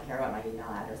 I don't care what my email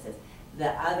address is.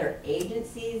 The other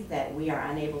agencies that we are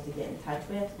unable to get in touch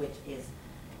with, which is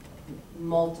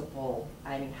multiple,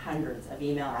 I mean hundreds of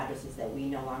email addresses that we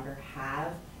no longer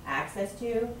have access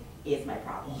to, is my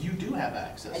problem. You do have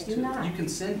access I to do them. not. You can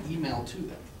send email to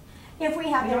them. If we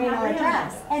have We their don't email have their email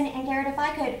address. address. And Garrett,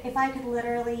 if I could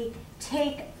literally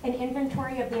take an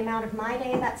inventory of the amount of my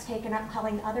day that's taken up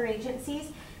calling other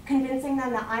agencies, convincing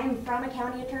them that I'm from a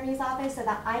county attorney's office so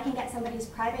that I can get somebody's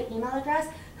private email address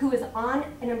who is on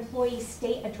an employee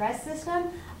state address system,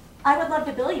 I would love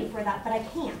to bill you for that, but I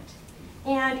can't.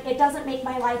 And it doesn't make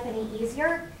my life any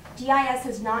easier. DIS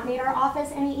has not made our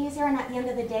office any easier, and at the end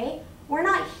of the day, we're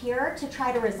not here to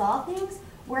try to resolve things.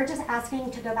 We're just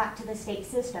asking to go back to the state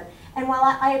system. And while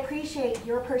I appreciate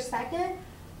your perspective,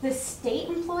 the state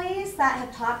employees that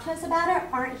have talked to us about it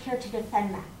aren't here to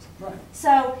defend that. Right.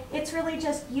 So it's really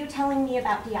just you telling me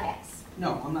about DIS.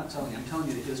 No, I'm not telling you. I'm telling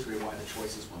you the history of why the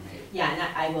choices were made. Yeah, and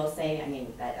I will say, I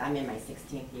mean, that I'm in my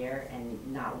 16th year, and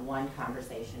not one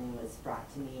conversation was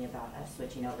brought to me about us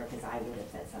switching over, because I would have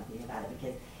said something about it,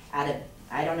 because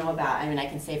I don't know about, I mean, I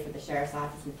can say for the sheriff's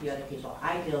office and a few other people,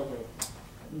 I deal with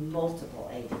multiple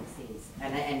agencies,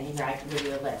 and here I can give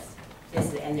you a list.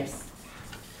 And there's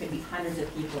could be hundreds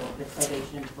of people with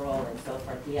probation and parole and so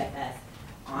forth, DFS,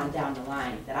 on down the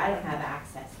line, that I don't have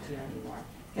access to anymore,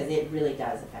 because it really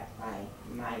does affect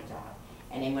my job.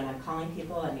 And then when I'm calling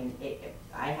people, I mean,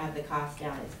 I have the cost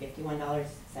down, it's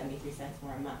 $51.73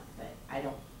 more a month, but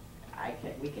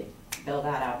we could build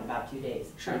that out in about 2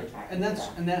 days. Sure, trying to track and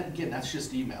people down. again, that's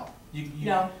just email.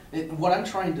 No. What I'm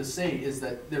trying to say is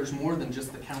that there's more than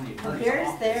just the county Well, attorney's here's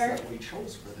office their- that we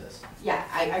chose for this. Yeah,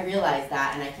 I realize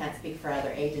that, and I can't speak for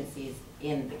other agencies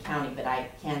in the county, but I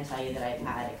can tell you that I've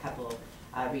had a couple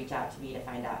reach out to me to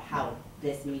find out how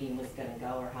this meeting was gonna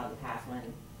go, or how the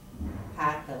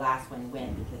last one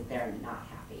went, because they're not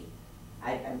happy.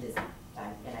 And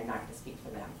I'm not gonna speak for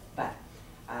them, but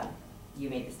you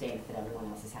made the statement that everyone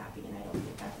else is happy, and I don't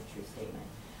think that's a true statement.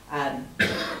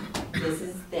 This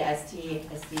is the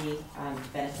STSD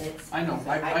benefits. I know, So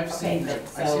I've seen okay, that,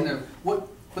 but I've seen so- that.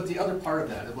 But the other part of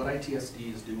that, what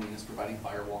ITSD is doing is providing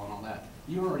firewall and all that.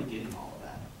 You're already getting all of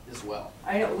that as well.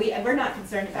 I know, we're not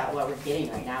concerned about what we're getting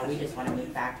right now, we just wanna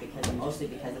move back mostly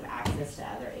because of access to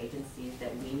other agencies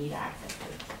that we need access to.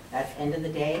 That's end of the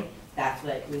day, that's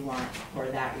what we want for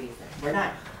that reason. We're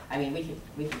not, I mean, we could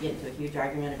get into a huge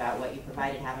argument about what you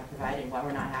provided, haven't provided, what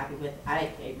we're not happy with.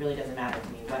 It really doesn't matter to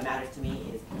me. What matters to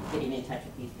me is getting in touch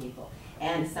with these people.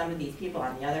 And some of these people,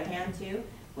 on the other hand, too,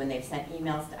 when they've sent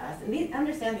emails to us, and these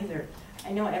are,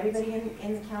 I know everybody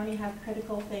in the county have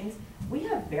critical things. We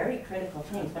have very critical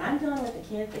things. When I'm dealing with a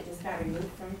kid that just got removed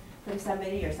from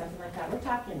somebody or something like that, we're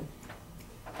talking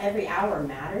every hour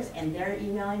matters, and they're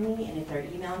emailing me, and if they're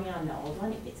emailing me on the old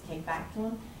one, it gets kicked back to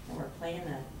them, and we're playing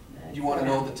a Do you wanna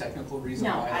know the technical reason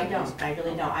No, why? I that is? don't, I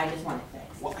really don't, I just want it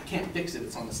fixed. Well, I can't fix it,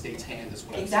 it's on the state's hand, is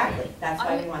what I'm saying. Exactly, that's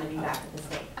why we wanna be back at the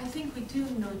state. I think we do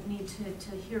need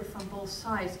to hear from both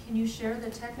sides. Can you share the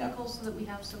technical so that we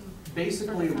have some?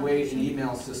 Basically, sort of the way an foundation?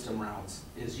 email system routes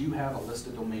is you have a list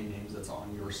of domain names that's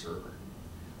on your server.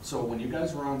 So when you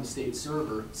guys were on the state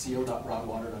server,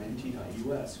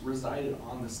 co.broadwater.mt.us resided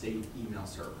on the state email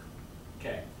server.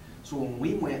 Okay, so when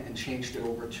we went and changed it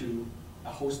over to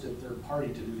a hosted third party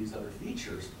to do these other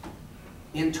features,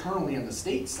 internally on the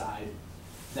state side,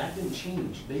 that didn't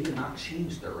change. They did not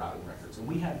change their routing records, and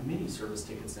we had many service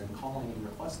tickets in calling and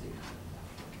requesting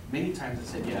it. Many times it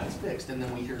said, yeah, it's fixed, and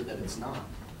then we hear that it's not.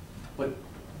 But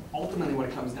ultimately what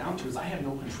it comes down to is I have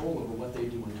no control over what they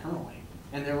do internally.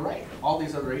 And they're right, all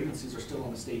these other agencies are still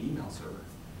on the state email server.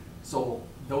 So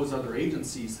those other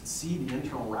agencies see the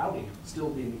internal routing still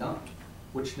being done,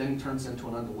 which then turns into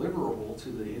an undeliverable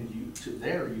to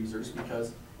their users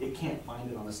because it can't find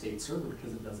it on the state server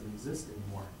because it doesn't exist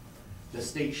anymore. The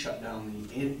state shut down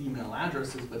the email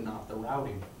addresses but not the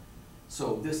routing.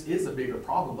 So this is a bigger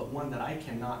problem, but one that I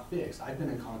cannot fix. I've been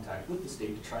in contact with the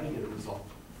state to try to get it resolved,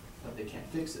 but they can't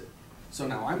fix it. So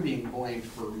now I'm being blamed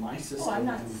for my system. Well, I'm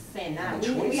not and saying that,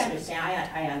 the we choices. understand,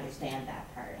 I understand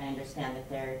that part. I understand that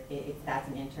that's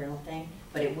an internal thing,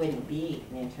 but it wouldn't be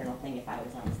an internal thing if I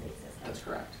was on the state system. That's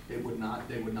correct. They would not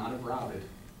have routed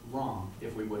wrong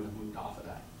if we wouldn't have moved off of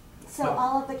that. So But-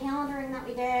 all of the calendaring that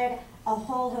we did, a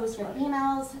whole host of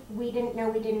emails, we didn't know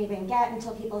we didn't even get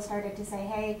until people started to say,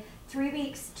 hey,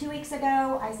 2 weeks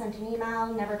ago, I sent an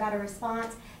email, never got a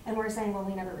response, and we're saying, well,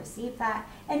 we never received that.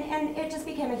 And it just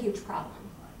became a huge problem.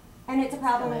 And it's a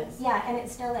problem, Still is. yeah, and it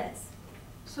still is.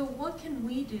 So what can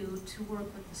we do to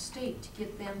work with the state to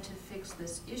get them to fix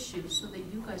this issue so that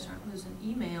you guys aren't losing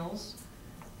emails?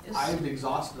 Is- I've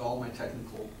exhausted all my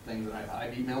technical things that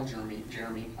I've emailed Jeremy.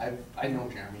 I know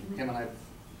Jeremy. Him and I've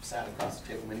sat across the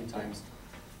table many times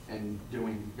and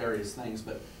doing various things,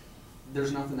 but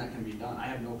there's nothing that can be done. I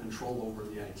have no control over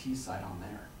the IT side on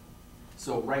there.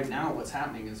 So right now, what's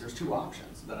happening is there's two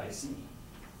options that I see.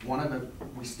 One of them,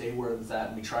 we stay where it's at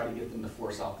and we try to get them to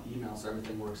force out the email so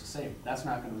everything works the same. That's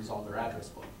not gonna resolve their address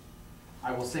book.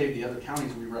 I will say the other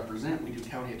counties we represent, we do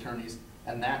county attorneys,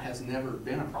 and that has never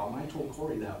been a problem. I told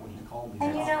Corey that when he called me.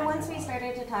 And you know, once we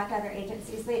started to talk to other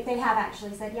agencies, they have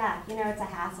actually said, yeah, you know, it's a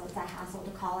hassle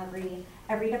to call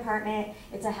every department.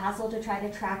 It's a hassle to try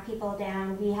to track people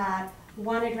down. We have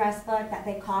one address book that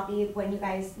they copied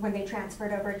when they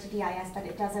transferred over to DIS, but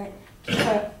it doesn't keep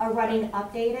a running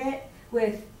updated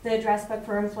with the address book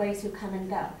for employees who come and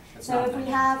go. That's So not if we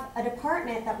nice. have a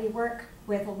department that we work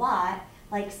with a lot,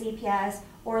 like CPS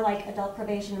or like adult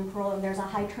probation and parole, and there's a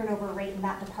high turnover rate in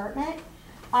that department,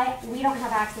 we don't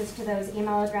have access to those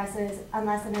email addresses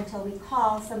unless and until we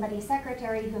call somebody's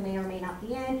secretary who may or may not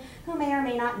be in, who may or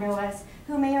may not know us,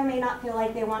 who may or may not feel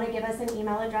like they want to give us an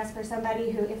email address for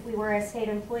somebody who, if we were a state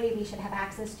employee, we should have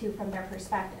access to from their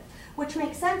perspective. Which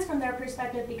makes sense from their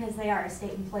perspective because they are a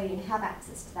state employee and have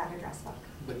access to that address book.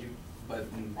 But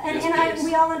in And, this and case,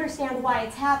 we all understand why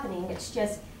it's happening, it's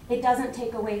just, it doesn't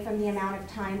take away from the amount of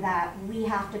time that we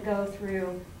have to go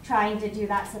through trying to do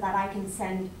that so that I can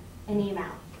send an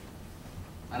email.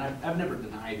 and I've never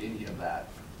denied any of that,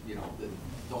 you know,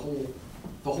 the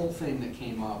whole thing that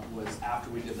came up was after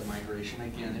we did the migration,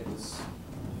 again,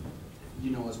 you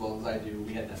know as well as I do,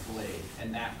 we had that delay,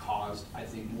 and that caused, I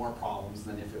think, more problems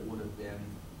than if it would have been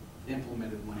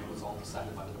implemented when it was all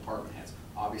decided by the department heads.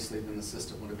 Obviously, then the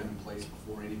system would have been in place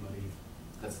before anybody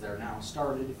that's there now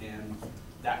started, and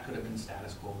that could have been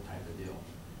status quo type of deal.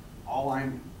 All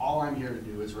I'm here to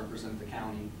do is represent the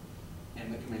county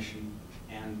and the commission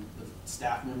and the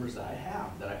staff members that I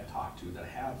have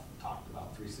talked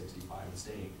about 365 and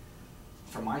state.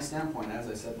 From my standpoint, as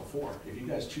I said before, if you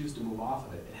guys choose to move off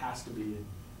of it, it has to be,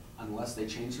 unless they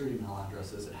change their email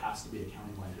addresses, it has to be a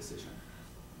countywide decision.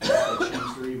 If they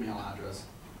change their email address,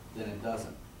 then it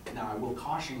doesn't. Now, I will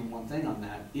caution them one thing on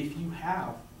that. If you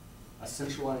have a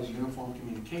centralized uniform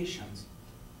communications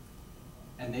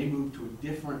and they move to a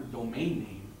different domain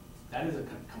name, that is a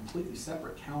completely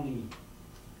separate county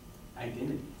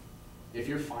identity. If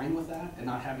you're fine with that and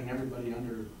not having everybody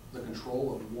under the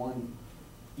control of one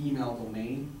email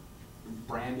domain,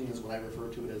 branding is what I refer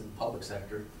to it as in the public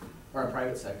sector, or a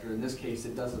private sector. In this case,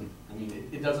 it doesn't, I mean,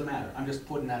 it doesn't matter. I'm just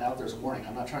putting that out there as a warning.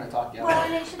 I'm not trying to talk you out. Well,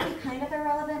 and it should be kind of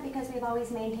irrelevant because we've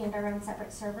always maintained our own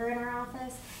separate server in our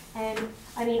office. And,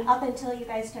 I mean, up until you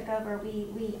guys took over,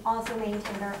 we also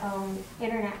maintained our own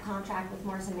internet contract with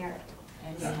Morrison Merritt.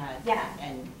 And we had, Yeah.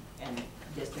 and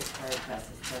district card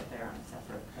presses, but they're on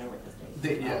separate, they're with the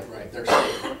state. Yeah, right, they're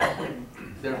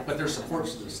state. But their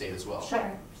support's to the state as well.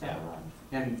 Sure. So, Yeah.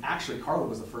 And actually, Carla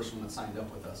was the first one that signed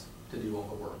up with us to do all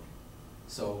the work.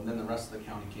 So then the rest of the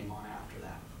county came on after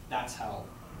that. That's how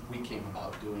we came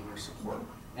about doing their support.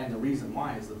 And the reason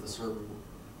why is that the server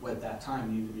at that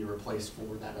time needed to be replaced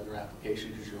for that other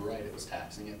application, because you're right, it was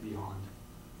taxing it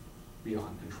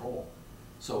beyond control.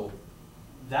 So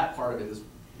that part of it is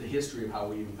the history of how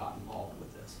we even got involved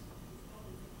with this.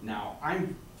 Now,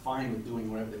 I'm fine with doing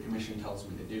whatever the commission tells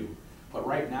me to do. But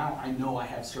right now, I know I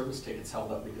have service tickets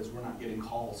held up because we're not getting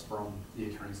calls from the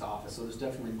attorney's office. So there's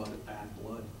definitely bad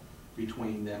blood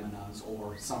between them and us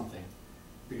or something.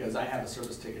 Because I have a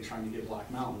service ticket trying to get Black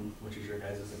Mountain, which is your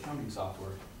guys' accounting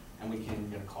software, and we can't even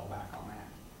get a call back on that.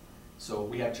 So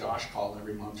we have Josh call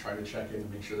every month, try to check in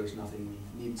and make sure there's nothing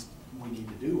we need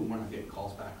to do, and we're not getting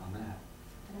calls back on that.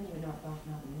 I don't even know what Black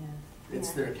Mountain is. It's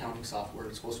Yeah. their accounting software.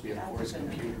 It's supposed to be on Corey's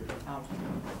computer. Oh.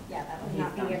 Yeah, that would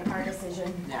not be our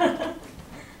decision. No.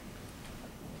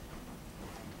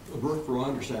 Brooke, from what I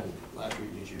understand, last week,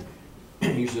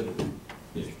 you said that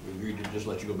they agreed to just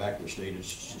let you go back to the state.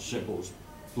 It's as simple as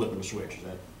flipping a switch, is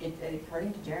that?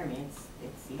 According to Jeremy, it's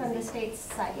easy. From the state's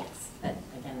side, yes. But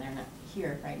again, they're not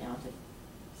here right now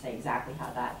to say exactly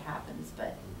how that happens,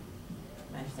 but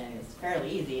my understanding is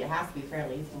fairly easy. It has to be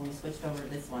fairly easy. When we switched over to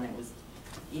this one, it was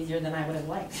easier than I would have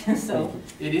liked, so.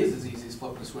 It is as easy as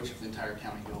flipping a switch if the entire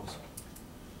county goes.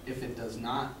 If it does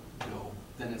not go,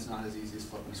 then it's not as easy as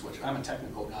flipping a switch. I'm a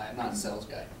technical guy, I'm not a sales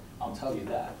guy. I'll tell you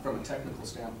that. From a technical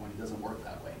standpoint, it doesn't work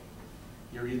that way.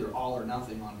 You're either all or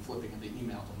nothing on flipping the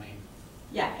email domain.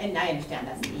 Yeah, and I understand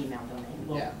that's the email domain.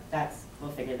 Yeah.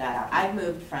 We'll figure that out. I've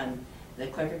moved from the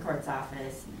clerk of court's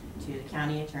office to the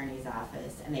county attorney's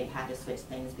office, and they've had to switch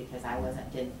things because I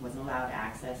wasn't allowed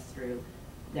access through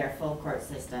their full court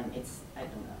system.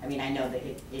 I mean, I know that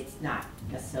it's not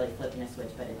necessarily flipping a switch,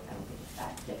 but I don't think it's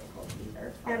that difficult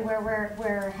either. And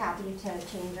we're happy to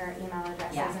change our email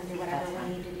addresses Yeah, and do whatever that's fine.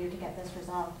 we need to do to get this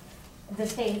resolved. The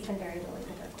state has been very willing to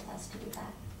work with us to do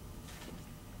that.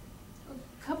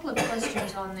 A couple of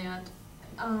questions on that.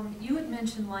 You had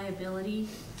mentioned liability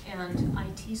and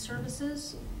IT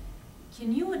services.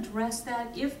 Can you address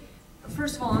that?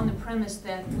 First of all, on the premise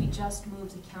that we just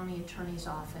moved the county attorney's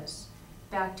office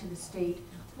back to the state,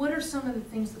 what are some of the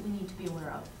things that we need to be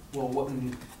aware of? Well,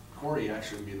 Corey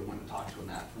actually would be the one to talk to on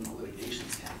that from a litigation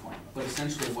standpoint. But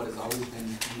essentially what has always been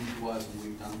key to us when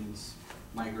we've done these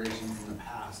migrations in the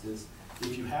past is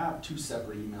if you have two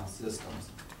separate email systems,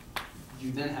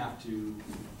 you then have to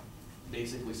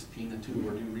basically subpoena two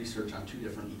or do research on two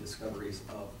different e-discoveries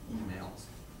of emails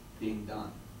being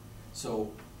done.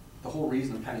 So the whole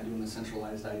reason of kind of doing the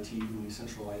centralized IT, doing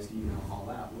centralized email and all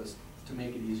that was to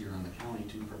make it easier on the county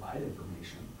to provide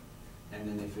information. And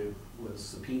then if it was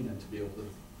subpoenaed, to be able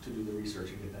to do the research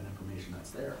and get that information that's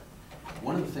there.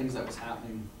 One of the things that was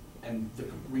happening, and the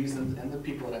reasons, and the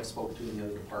people that I've spoken to in the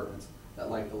other departments that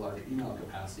like the large email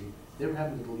capacity, they were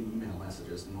having to delete email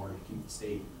messages in order to keep the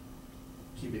state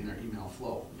keeping their email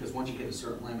flow. Because once you hit a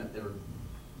certain limit, they were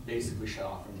basically shut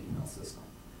off from the email system.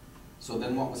 So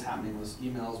then what was happening was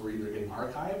emails were either getting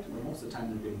archived or most of the time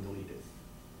they're getting deleted.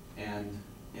 And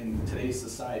in today's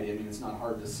society, I mean, it's not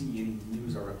hard to see any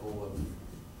news article of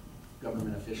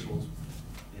government officials,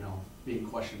 being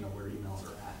questioned of where emails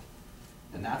are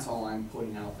at. And that's all I'm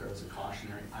putting out there as a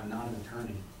cautionary. I'm not an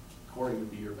attorney. Corey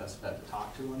would be your best bet to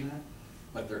talk to on that.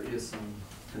 but there is some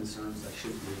concerns that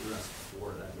should be addressed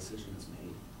before that decision is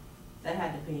made. That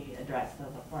had to be addressed though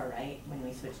before, right, when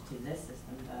we switched to this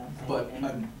system though? But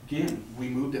again, we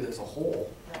moved it as a whole,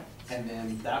 Correct. and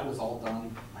then that was all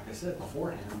done, like I said,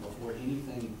 beforehand, before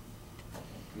anything.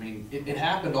 I mean, it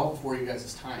happened all before you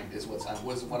guys' time, is what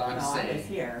I'm No, saying. I was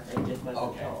here, it just wasn't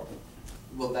Okay. told.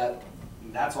 Well,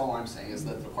 that's all I'm saying, is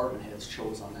that the department heads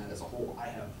chose on that as a whole. I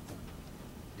have,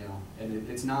 you know, and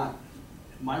it's not,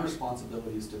 my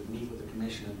responsibility is to meet with the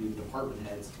commission and be the department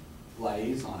head's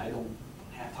liaison. I don't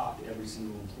talk to every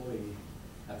single employee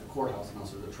at the courthouse unless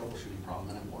there's a troubleshooting problem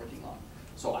that I'm working on.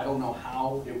 So I don't know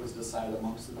how it was decided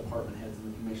amongst the department heads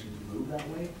and the commission to move that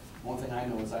way. One thing I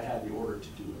know is I had the order to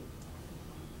do it.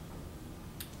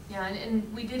 Yeah,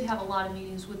 and we did have a lot of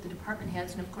meetings with the department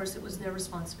heads, and of course, it was their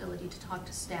responsibility to talk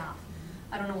to staff.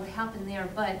 I don't know what happened there,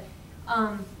 but,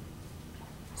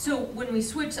 so when we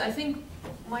switched, I think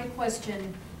my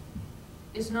question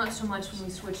is not so much when we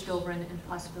switched over and the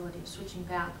possibility of switching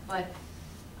back, but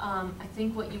I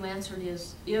think what you answered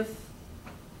is if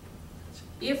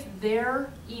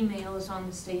their email is on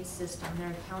the state system,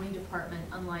 their county department,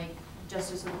 unlike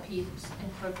Justice of the Peace and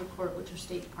Clerk of Court, which are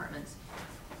state departments,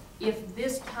 if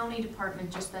this county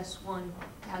department, just this one,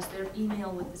 has their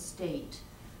email with the state,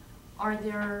 are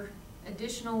there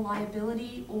additional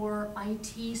liability or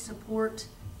IT support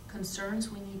concerns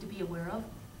we need to be aware of?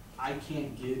 I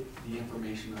can't get the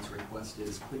information that's requested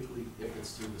as quickly if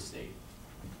it's through the state.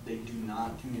 They do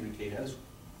not communicate as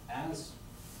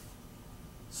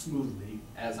smoothly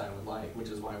as I would like, which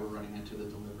is why we're running into the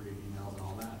delivery of emails and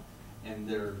all that. And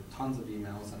there are tons of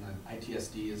emails, and the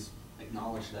ITSD has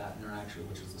acknowledged that, and they're actually,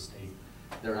 which is the state,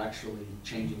 they're actually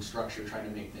changing structure, trying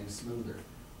to make things smoother.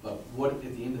 But what,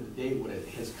 at the end of the day, what it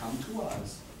has come to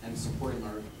us, and supporting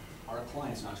our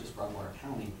clients, not just Broadwater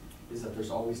County, is that there's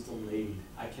always delayed.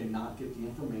 I cannot get the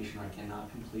information, or I cannot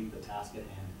complete the task at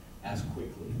hand as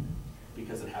quickly,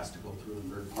 because it has to go through a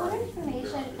third party. What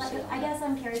information, like, I guess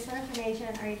I'm curious, what information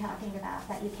are you talking about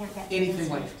that you can't get? to Anything this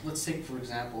like, stage? let's take for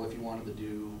example, if you wanted to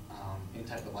do any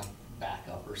type of like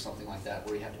backup or something like that,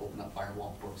 where you have to open up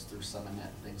firewall ports through Summonet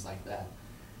and things like that.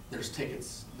 There's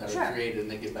tickets that Sure. are created,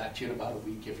 and they get back to you in about a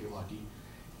week if you're lucky,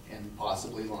 and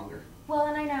possibly longer. Well,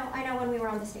 and I know when we were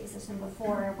on the state system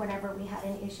before, whenever we had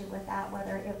an issue with that,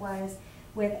 whether it was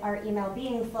with our email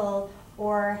being full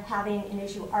or having an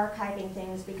issue archiving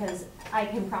things, because I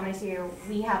can promise you,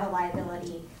 we have a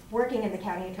liability working in the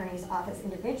county attorney's office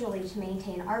individually to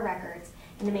maintain our records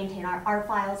and to maintain our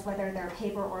files, whether they're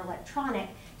paper or electronic,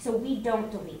 so we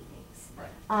don't delete things.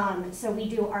 Right. So we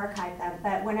do archive them,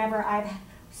 but whenever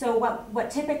so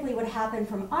what typically would happen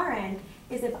from our end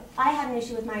is if I had an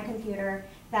issue with my computer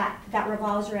that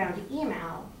revolves around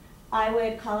email, I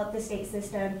would call up the state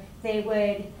system, they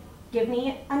would give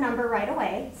me a number right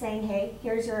away saying, hey,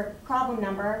 here's your problem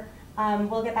number,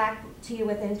 we'll get back to you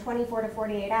within 24 to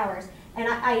 48 hours. And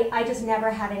I just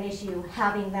never had an issue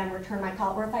having them return my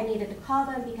call, or if I needed to call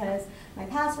them because my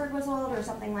password was old or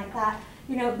something like that,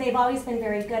 you know, they've always been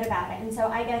very good about it. And so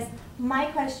I guess my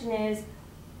question is,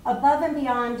 above and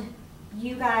beyond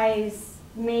you guys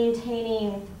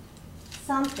maintaining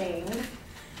something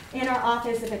in our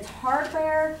office, if it's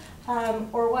hardware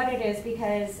or what it is,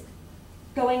 because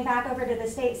going back over to the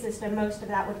state system, most of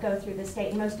that would go through the state,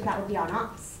 and most of that would be on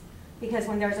us. Because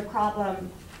when there's a problem,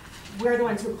 we're the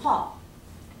ones who call.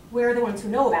 We're the ones who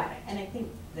know about it. And I think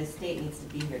the state needs to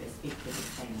be here to speak to these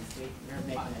things. We're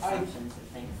making assumptions of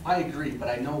things. I agree, but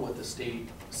I know what the state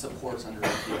supports under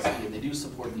ITSD, and they do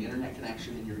support the internet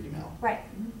connection in your email. Right,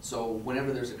 So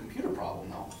whenever there's a computer problem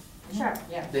though, sure.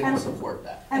 Yeah. they will support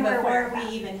that. And And we're aware before of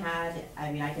we that. even had,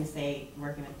 I mean, I can say,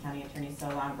 working with the county attorney so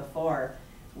long before,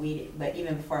 but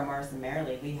even before Morrison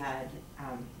Merrily, we had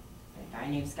a guy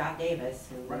named Scott Davis,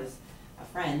 who Right. was a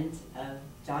friend of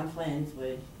John Flynn's,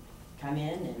 would come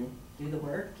in and do the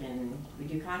work, and we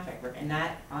do contract work. And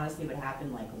that honestly would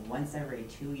happen like once every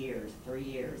 2 years, 3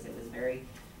 years. It was very,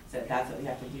 so that's what we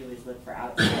have to do, is look for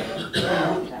outside.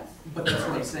 But that's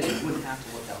what I'm saying, you wouldn't have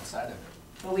to look outside of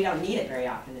it. Well, we don't need it very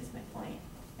often, is my point.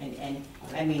 And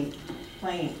I mean,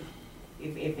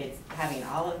 if it's having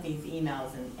all of these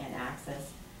emails and access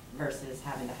versus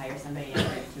having to hire somebody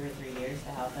every 2 or 3 years to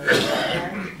help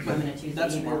us, I'm gonna choose the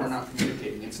That's where we're emails. not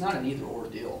communicating. It's not an either or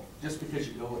deal. Just because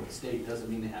you go with the state doesn't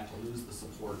mean they have to lose the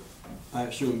support. I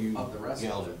assume you Of the rest.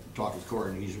 gals have talked with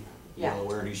Corey, and he's Yeah. well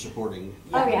aware, and he's supporting.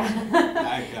 Oh, yeah.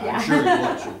 I'm sure he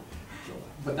was. So,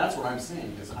 But that's what I'm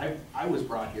saying, is I was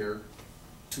brought here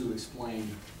to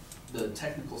explain the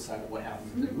technical side of what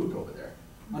happens if they moved over there.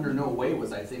 Under no way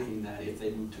was I thinking that if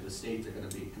they moved to the state, they're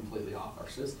gonna be completely off our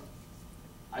system.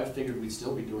 I figured we'd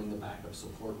still be doing the backup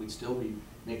support, we'd still be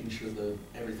making sure that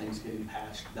everything's getting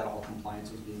patched, that all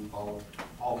compliance was being followed,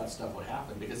 all that stuff would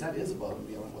happen, because that is above and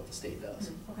beyond what the state does.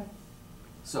 Okay.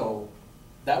 So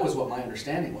that was what my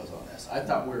understanding was on this. I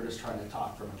thought we were just trying to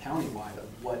talk from a county-wide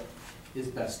of what is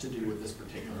best to do with this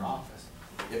particular office.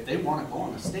 If they want to go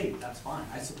on the state, that's fine.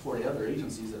 I support the other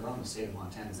agencies that are on the state of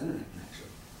Montana's internet connection.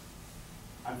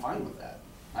 I'm fine with that.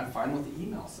 I'm fine with the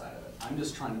email side of it. I'm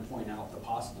just trying to point out the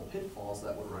possible pitfalls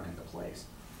that would run into place.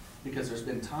 Because there's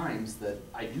been times that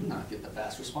I do not get the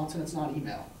fast response, and it's not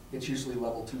email. It's usually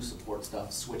level 2 support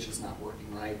stuff, switch is not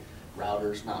working right,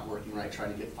 routers not working right,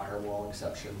 trying to get firewall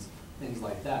exceptions, things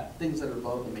like that. Things that are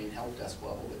above the main help desk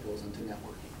level that goes into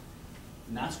networking.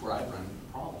 And that's where I've run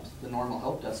into problems. The normal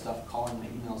help desk stuff, calling my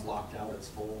email's locked out, it's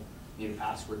full, need a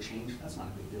password change, that's not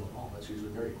a big deal at all. That's usually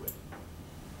very quick.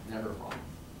 Never a problem.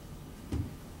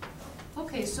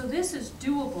 Okay, so this is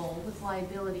doable with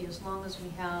liability as long as we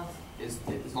have, As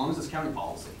long as it's county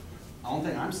policy. The only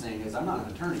thing I'm saying is, I'm not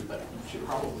an attorney, but you should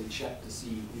probably check to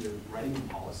see either writing the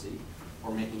policy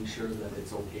or making sure that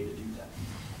it's okay to do that.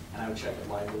 And I would check with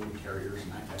liability carriers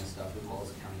and that kind of stuff as well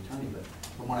as a county attorney, but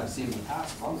from what I've seen in the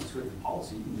past, as long as it's written in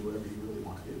policy, you can do whatever you really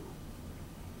want to do.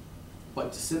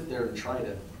 But to sit there and try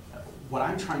to, what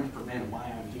I'm trying to prevent and why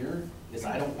I'm here is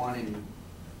I don't want any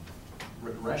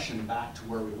regression back to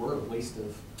where we were, a waste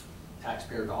of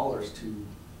taxpayer dollars to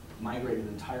migrate an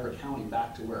entire county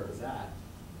back to where it was at,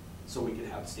 so we could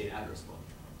have a state address book.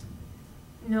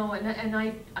 no, and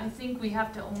I think we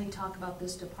have to only talk about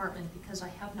this department because I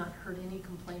have not heard any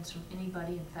complaints from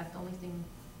anybody. In fact, the only thing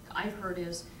I've heard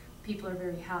is people are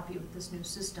very happy with this new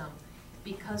system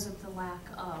because of the lack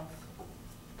of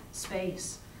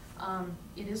space.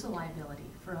 It is a liability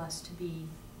for us to be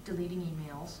deleting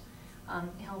emails.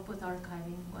 Help with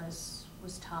archiving was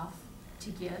tough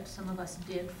to get. Some of us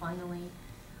did finally.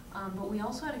 But we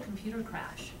also had a computer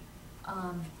crash,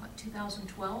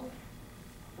 2012?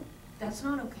 That's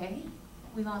not okay.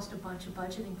 We lost a bunch of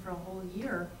budgeting for a whole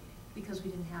year because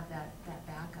we didn't have that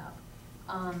backup.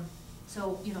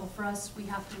 So, you know, for us, we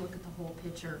have to look at the whole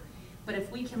picture. But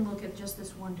if we can look at just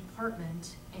this one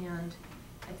department, and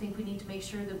I think we need to make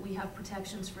sure that we have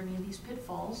protections for any of these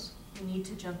pitfalls. We need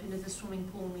to jump into the swimming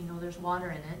pool and we know there's water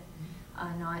in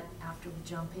it, not after we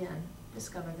jump in,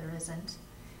 discover there isn't.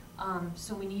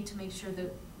 So we need to make sure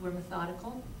that we're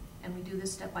methodical and we do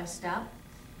this step by step.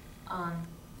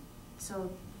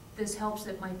 So this helps.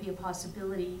 That might be a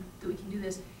possibility that we can do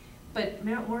this. But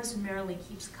Morrison Merrily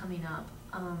keeps coming up.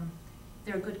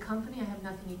 They're a good company. I have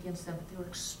nothing against them, but they were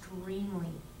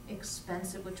extremely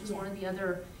expensive, which was one of the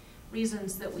other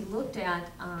reasons that we looked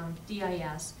at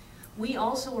DIS. We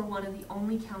also were one of the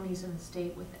only counties in the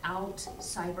state without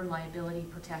cyber liability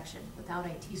protection, without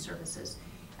IT services.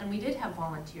 And we did have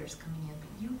volunteers coming in,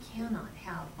 but you cannot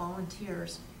have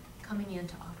volunteers coming in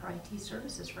to offer IT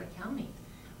services for a county.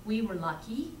 We were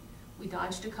lucky. We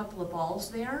dodged a couple of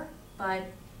balls there, but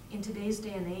in today's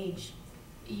day and age,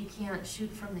 you can't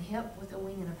shoot from the hip with a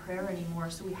wing and a prayer anymore,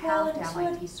 so we have to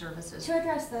have IT services. To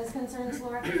address those concerns,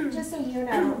 Laura, just so you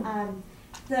know,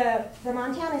 the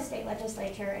Montana State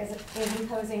Legislature is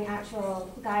imposing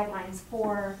actual guidelines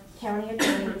for county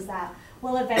attorneys that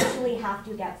will eventually have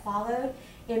to get followed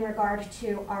in regard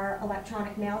to our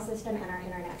electronic mail system and our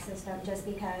internet system, just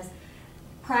because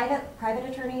private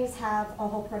attorneys have a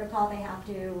whole protocol they have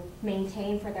to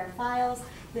maintain for their files.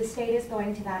 The state is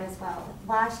going to that as well.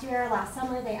 Last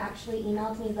summer, they actually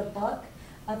emailed me the book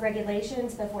of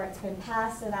regulations before it's been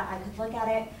passed so that I could look at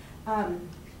it.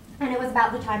 And it was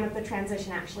about the time of the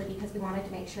transition, actually, because we wanted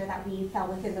to make sure that we fell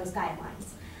within those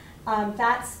guidelines.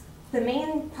 That's the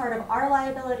main part of our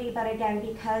liability, but again,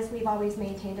 because we've always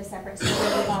maintained a separate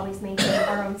server, we've always maintained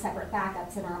our own separate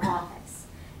backups in our office.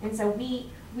 And so we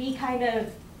kind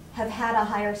of have had a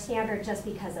higher standard just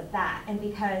because of that, and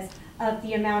because of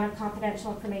the amount of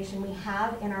confidential information we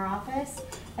have in our office,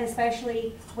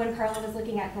 especially when Carla was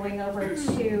looking at going over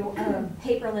to a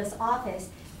paperless office.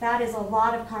 That is a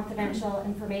lot of confidential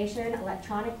information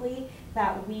electronically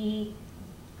that we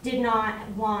did not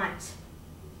want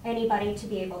anybody to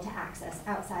be able to access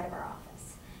outside of our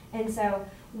office. And so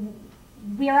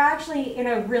we are actually in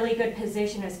a really good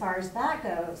position as far as that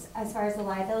goes, as far as the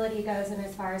liability goes, and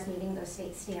as far as meeting those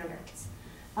state standards.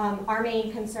 Our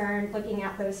main concern, looking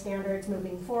at those standards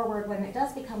moving forward, when it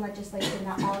does become legislation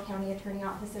that all county attorney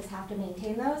offices have to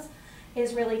maintain those,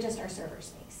 is really just our server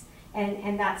space.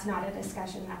 And that's not a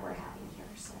discussion that we're having here,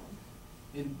 so.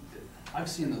 I've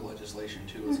seen the legislation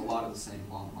too, it's a lot of the same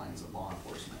long lines of law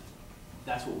enforcement.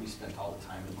 That's what we spent all the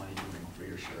time and money doing for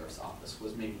your sheriff's office,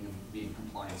 was making them be in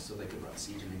compliance so they could run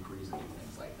siege and inquiries and do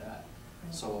things like that.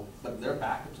 So, but their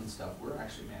backups and stuff, we're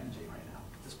actually managing right now.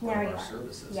 The as part Now of you our are.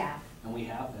 services. Yeah. And we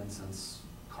have been since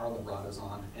Carla brought us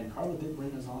on, and Carla did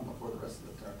bring us on before the rest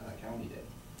of the county did.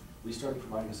 We started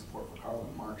providing support for Carla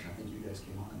in March, and I think you guys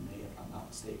came on in May, if I'm not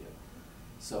mistaken.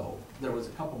 So there was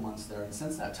a couple months there, and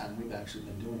since that time, we've actually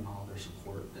been doing all their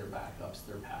support, their backups,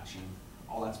 their patching,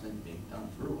 all that's been being done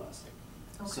through us.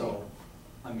 So, Okay.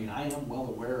 I mean, I am well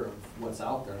aware of what's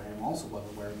out there. I am also well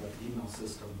aware of what the email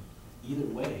system, either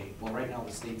way, well, right now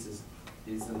the states is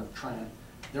in the trend,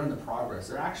 they're in the progress.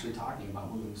 They're actually talking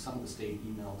about moving some of the state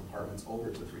email departments over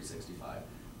to 365,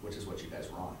 which is what you guys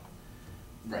are on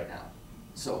right now.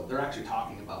 So they're actually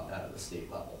talking about that at the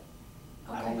state level.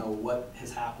 I don't Okay. know what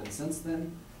has happened since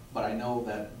then, but I know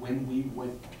that when we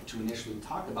went to initially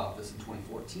talk about this in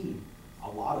 2014, a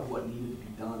lot of what needed to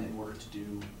be done in order to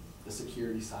do the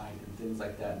security side and things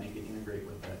like that, make it integrate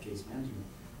with that case management,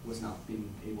 was not being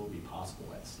able to be possible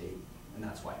at state, and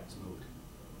that's why it's moved.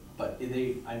 But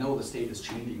I know the state is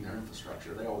changing their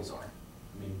infrastructure, they always are.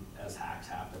 I mean, as hacks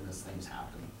happen, as things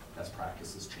happen, best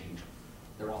practices change,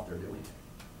 they're out there doing it.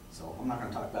 So I'm not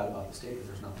gonna talk bad about the state, because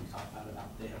there's nothing to talk bad about.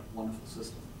 They have a wonderful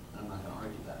system, and I'm not gonna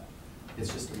argue that.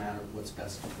 It's just a matter of what's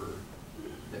best for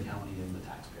the county and the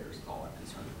taxpayers is all I'm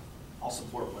concerned with. I'll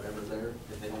support whatever's there.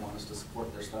 If they don't want us to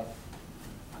support their stuff,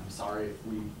 I'm sorry if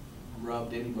we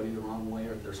rubbed anybody the wrong way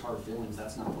or if there's hard feelings.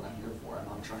 That's not what I'm here for. I'm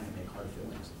not trying to make hard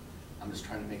feelings. I'm just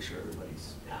trying to make sure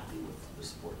everybody's happy with the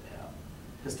support they have.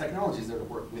 Because technology is there to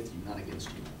work with you, not against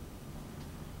you.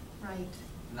 Right.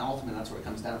 And ultimately, that's what it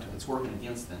comes down to. It's working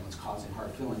against them. It's causing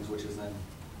hard feelings, which is then,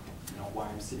 why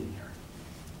I'm sitting here.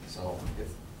 So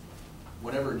if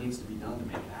whatever needs to be done to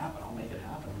make it happen, I'll make it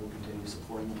happen. We'll continue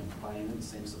supporting them and providing them the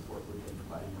same support we've been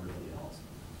providing everybody else.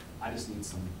 I just need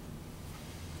some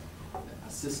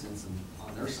assistance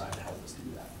on their side to help us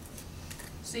do that.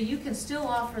 So you can still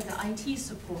offer the IT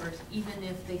support even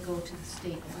if they go to the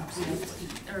state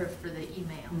Absolutely. or for the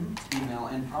email? Email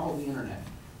and probably internet.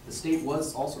 The state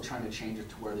was also trying to change it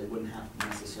to where they wouldn't have to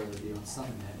necessarily be on Summinet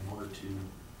in order to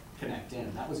connect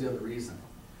in. That was the other reason.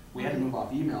 We had to move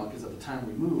off email because at the time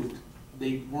we moved,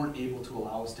 they weren't able to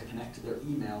allow us to connect to their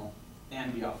email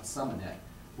and be off of Summinet,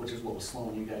 which is what was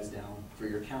slowing you guys down for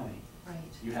your county. Right.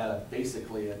 You had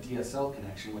basically a DSL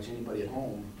connection, which anybody at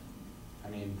home, I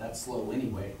mean, that's slow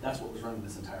anyway. That's what was running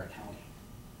this entire county.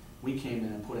 We came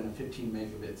in and put in a 15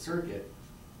 megabit circuit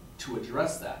to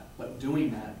address that, but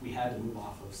doing that, we had to move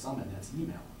off of Summitnet's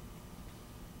email.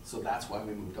 So that's why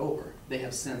we moved over. They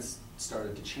have since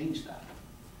started to change that.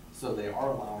 So they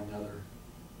are allowing other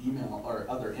email or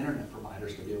other internet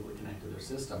providers to be able to connect to their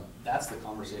system. That's the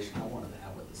conversation I wanted to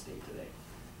have with the state today.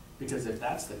 Because if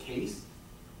that's the case,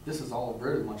 this is all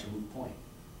very much a moot point.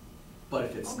 But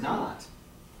if it's Okay. not,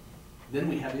 then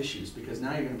we have issues, because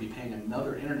now you're gonna be paying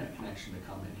another internet connection to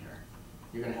come in here.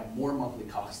 You're gonna have more monthly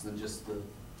costs than just the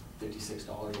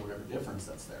 $56 or whatever difference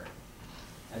that's there.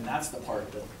 And that's the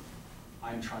part that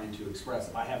I'm trying to express.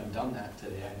 If I haven't done that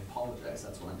today, I apologize.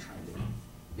 That's what I'm trying to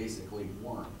basically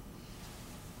warn.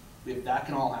 If that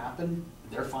can all happen,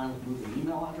 they're fine with moving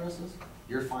email addresses,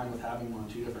 you're fine with having them on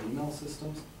 2 different email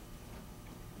systems,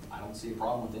 I don't see a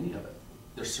problem with any of it.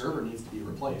 Their server needs to be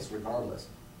replaced regardless.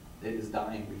 It is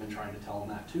dying. We've been trying to tell them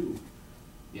that too.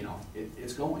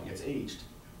 It's going, it's aged.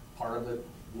 Part of it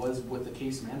was with the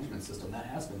case management system. That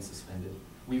has been suspended.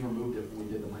 We removed it when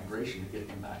we did the migration to get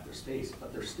them back their space,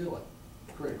 but they're still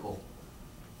critical,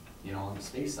 on the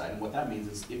space side. And what that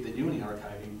means is if they do any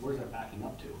archiving, where's that backing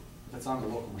up to? If it's on the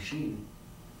local machine,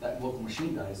 that local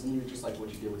machine dies, then you're just like what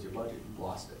you did with your budget, you've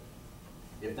lost it.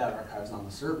 If that archive's on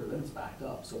the server, then it's backed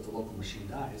up. So if the local machine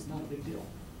dies, not a big deal.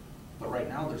 But right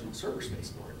now, there's no server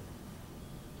space for it.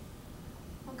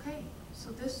 Okay, so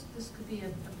this could be a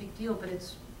big deal, but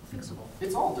it's fixable.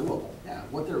 It's all doable, yeah.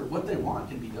 What they want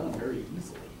can be done very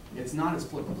easily. It's not as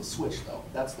flip of a switch, though.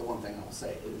 That's the one thing I will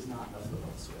say. It is not a flip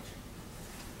of a switch.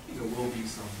 There will be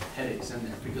some headaches in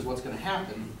there, because what's gonna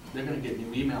happen, they're gonna get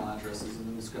new email addresses, and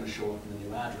then it's gonna show up in the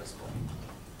new address book.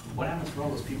 What happens for all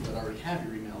those people that already have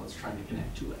your email that's trying to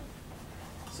connect to it?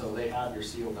 So they have your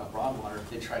co.broadwater, if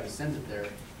they try to send it there,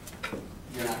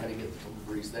 you're not gonna get the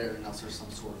deliveries there unless there's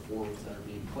some sort of forwards that are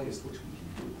being placed, which we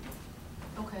can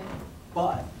do. Okay,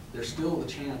 But there's still the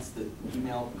chance that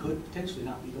email could potentially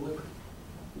not be delivered.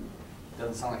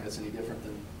 Doesn't sound like that's any different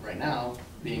than right now,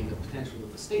 being the potential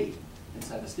of the state.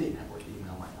 Inside the state network, the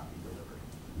email might not be delivered.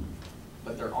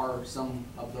 But there are some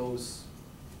of those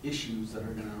issues that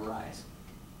are gonna arise.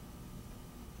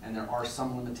 And there are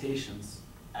some limitations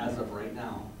as of right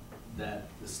now that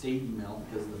the state email,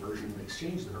 because of the version of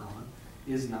Exchange they're on,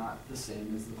 is not the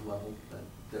same as the level that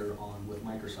they're on with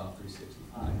Microsoft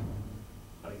 365.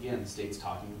 But again, the state's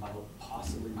talking about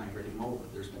possibly migrating over.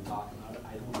 There's been talk about it.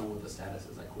 I don't know what the status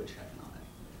is. I quit checking on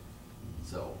it.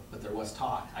 So, but there was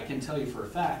talk. I can tell you for a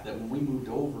fact that when we moved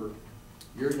over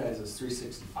your guys'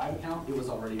 365 account, it was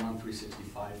already on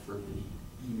 365 for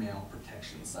the email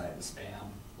protection side, the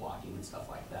spam blocking and stuff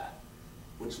like that,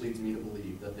 which leads me to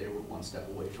believe that they were one step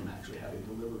away from actually having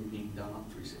delivery being done on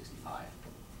 365.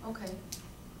 Okay,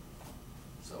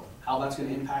 So how that's gonna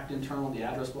impact internal, the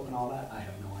address book and all that, I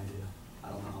have no idea. I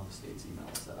don't know how the state's email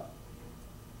is set up.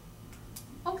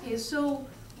 okay, so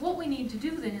what we need to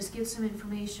do then is get some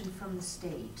information from the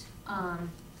state.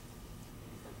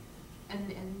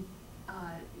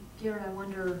 Garrett, I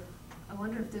wonder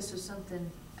if this is something,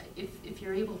 if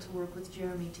you're able to work with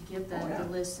Jeremy to give Oh, yeah. the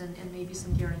list and maybe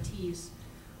some guarantees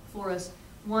for us.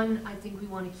 One, I think we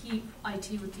wanna keep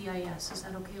IT with DIS, is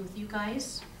that okay with you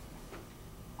guys?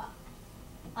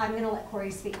 I'm gonna let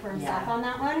Corey speak for himself Yeah. on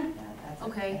that one. Yeah, that's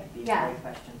Okay. that'd be a Yeah. great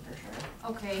question for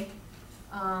sure. Okay,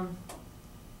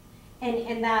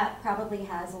 And that probably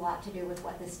has a lot to do with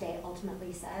what the state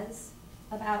ultimately says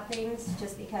about things,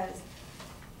 just because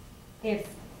if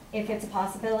it's a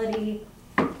possibility,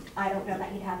 I don't know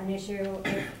that you'd have an issue.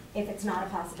 If it's not a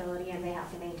possibility and they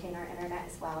have to maintain our internet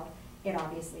as well, it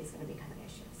obviously is gonna become an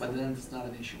issue. But then it's not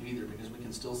an issue either, because we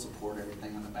can still support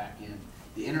everything on the back end.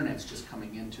 The internet's just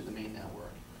coming into the main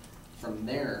network. From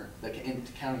there, the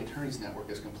county attorney's network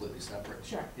is completely separate.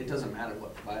 Sure. It doesn't matter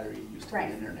what provider you use to Right.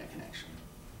 get internet connection.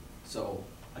 So,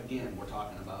 again, we're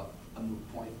talking about a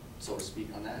moot point, so to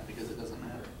speak, on that, because it doesn't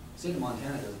matter. State of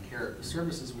Montana doesn't care. The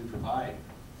services we provide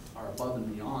are above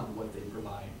and beyond what they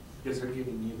provide, because they're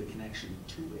giving you the connection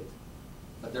to it.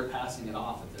 But they're passing it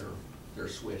off at their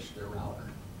switch, their router.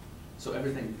 So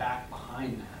everything back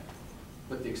behind that,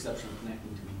 with the exception of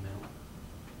connecting to email,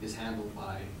 is handled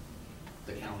by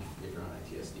the county if you're on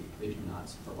ITSD. They do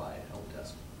not provide help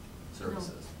desk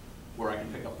services. Where I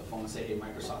can pick up the phone and say, hey,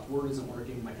 Microsoft Word isn't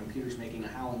working, my computer's making a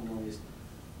howling noise.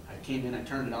 I came in, I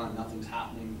turned it on, nothing's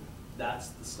happening. That's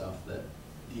the stuff that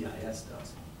DIS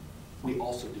does. We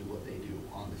also do what they do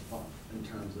on the phone in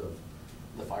terms of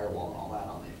the firewall and all that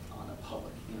on a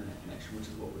public internet connection, which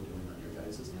is what we're doing on your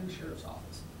guys' and the sheriff's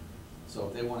office. So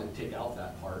if they want to take out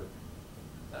that part,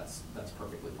 that's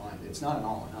perfectly fine. It's not an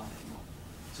all or nothing.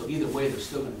 So either way, there's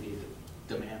still gonna be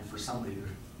a demand for somebody to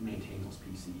maintain those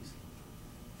PCs.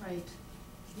 right,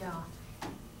 yeah.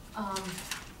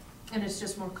 And it's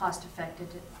just more cost effective,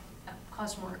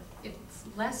 it's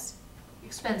less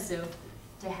expensive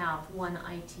to have one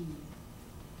IT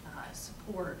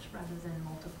support rather than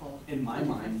multiple. In my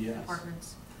mind, yes.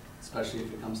 Departments. Especially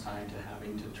if it comes time to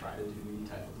having to try to do any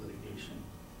type of litigation.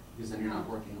 Because then you're not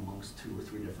working amongst 2 or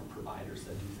 3 different providers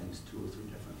that do things 2 or 3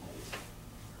 different ways.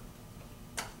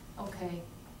 Okay.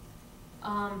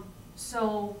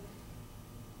 So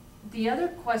the other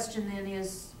question then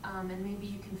is, and maybe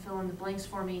you can fill in the blanks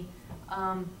for me,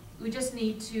 we just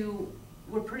need to,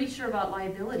 we're pretty sure about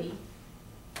liability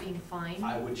being fine.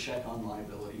 I would check on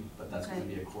liability, but that's gonna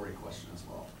Okay. be a Corey question as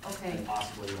well. Okay. And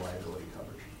possibly liability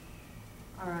coverage.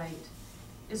 All right.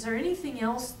 Is there anything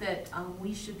else that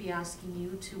we should be asking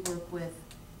you to work with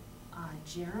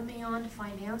Jeremy on to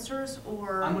find answers,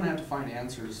 or? I'm gonna have to find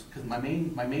answers, because my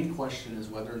main question is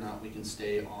whether or not we can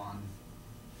stay on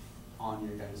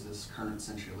your guys' current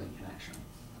CenturyLink connection.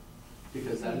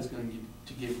 Because that is going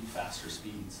to give you faster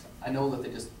speeds. I know that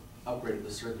they just upgraded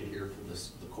the circuit here for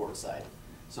the court side,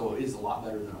 so it is a lot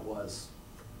better than it was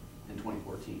in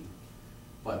 2014.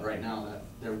 But right now,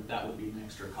 that would be an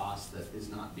extra cost that is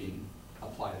not being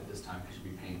applied at this time, because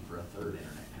you'd be paying for a third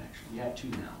internet connection. You have 2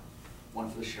 now, one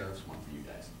for the sheriffs, one for you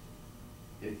guys.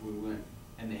 If we went,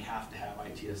 and they have to have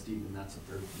ITSD, then that's a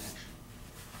third connection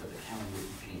that the county would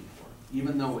be paying for.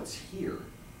 Even though it's here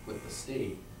with the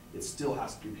state, it still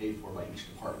has to be paid for by each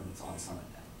department that's on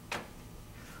SummitNet.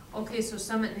 Okay, so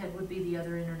SummitNet would be the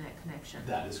other internet connection.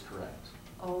 That is correct.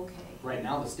 Okay. Right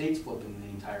now, the state's flipping the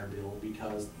entire bill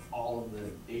because all of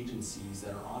the agencies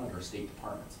that are on it are state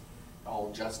departments.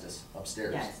 All justice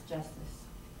upstairs. Yes, justice.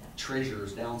 Yeah.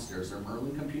 Treasurers downstairs, their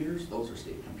Merlin computers, those are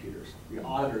state computers. The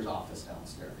auditor's office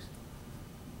downstairs,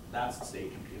 that's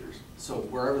state computers. So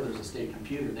wherever there's a state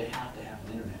computer, they have to have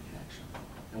an internet connection.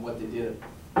 And what they did,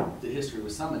 the history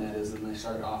with SummitNet is that they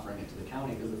started offering it to the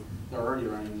county because they're already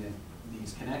running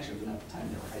these connections, and at the time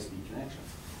they were high-speed connections.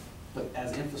 But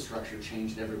as infrastructure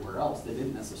changed everywhere else, they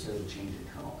didn't necessarily change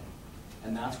internally.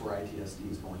 And that's where ITSD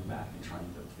is going back and trying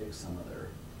to fix some of their,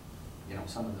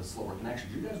 some of the slower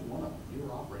connections. You guys were one of them. You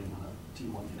were operating on a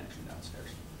T1 connection downstairs.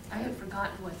 I had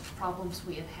forgotten what problems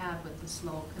we had with the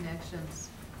slow connections.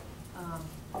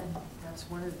 And that's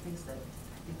one of the things that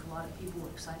I think a lot of people were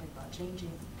excited about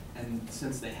changing. And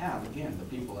since they have, again, the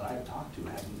people that I've talked to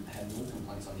haven't had no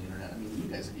complaints on the internet. I mean, you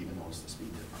guys have even noticed the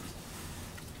speed difference.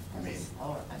 I mean, It's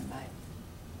slower, and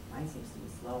mine seems to be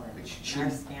slower. It And should- our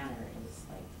scanner is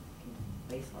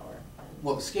like way slower.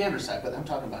 well, the scanner side, but I'm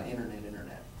talking about internet.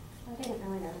 I didn't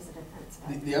really notice a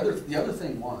difference. The other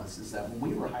thing was, is that when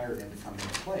we were hired in to come into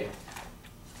play,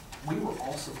 we were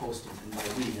all supposed to, and by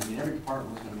we, I mean, every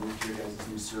department was gonna move to your guys'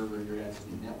 new server, your guys'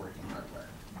 new networking hardware.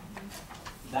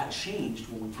 That changed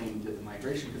when we came and did the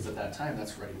migration, because at that time,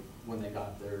 that's right when they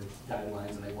got their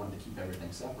guidelines and they wanted to keep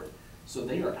everything separate. So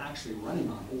they are actually running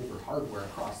on older hardware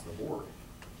across the board.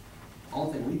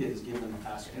 Only thing we did is give them a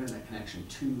faster internet connection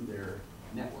to their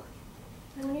network.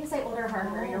 And when you say older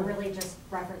hardware, you're really just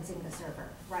referencing the server,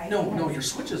 right? No, Because- your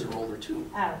switches are older too.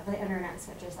 Oh, the internet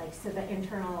switches, like, so the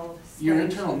internal. Your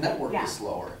switch- internal network Yeah. is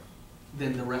slower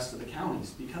than the rest of the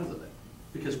counties because of it.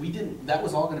 Because we didn't, that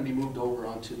was all gonna be moved over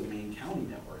onto the main county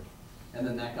network. And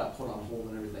then that got put on hold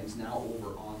and everything's now over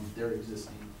on their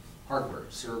existing hardware,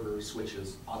 servers,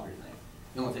 switches, everything.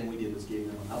 The only thing we did was gave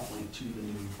them an uplink to the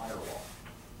new firewall.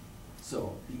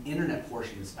 So the internet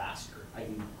portion is faster. I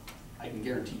can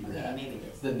guarantee you Okay, that. maybe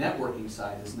it is. The networking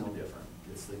side is no different.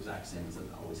 It's the exact same as it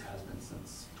always has been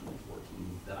since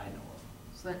 2014 that I know of.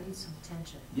 So that needs some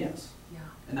attention, Yes. yeah.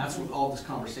 And that's what all this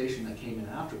conversation that came in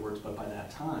afterwards, but by that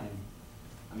time,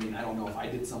 I mean, I don't know if I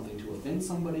did something to offend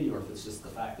somebody or if it's just the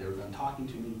fact they were done talking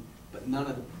to me, but none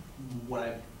of what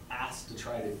I've asked to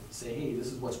try to say, hey, this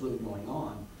is what's really going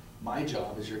on. My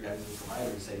job as your guys'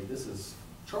 provider to say, this is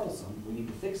troublesome, we need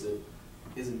to fix it,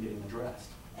 isn't getting addressed.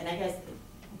 And I guess,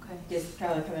 Okay. just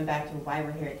probably coming back to why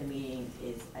we're here at the meeting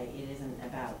is, it isn't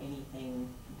about anything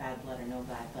bad blood or no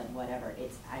bad blood, whatever.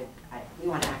 It's, we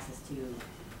want access to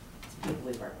people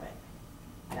we work with.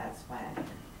 That's why I'm here.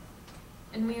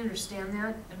 And we understand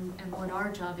that, and what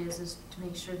our job is to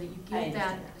make sure that you I get that,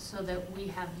 understand that. so that we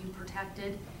have you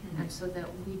protected, and so that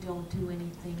we don't do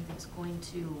anything that's going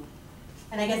to,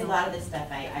 And I guess a lot of this stuff,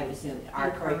 I would assume, are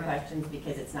You're Cory correct. questions,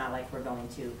 because it's not like we're going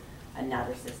to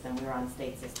another system. We were on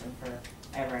state system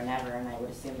forever and ever, and I would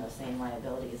assume those same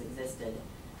liabilities existed,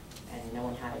 and no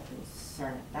one had a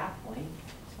concern at that point,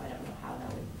 so I don't know how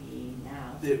that would be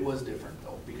now. It was different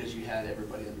though, because you had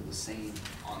everybody under the same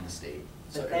on the state.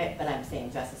 So But I'm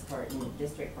saying justice court and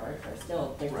district court are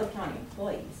still, they're still Right. county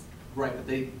employees. Right, but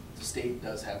the state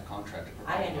does have contract to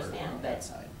provide I hardware understand, on that but,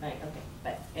 side. right, okay,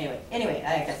 but anyway,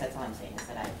 I guess that's all I'm saying, is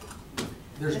that I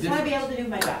There's just wanna be able difference. to do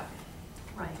my job.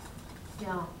 right,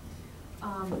 yeah.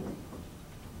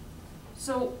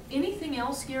 So anything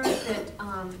else, Garrett,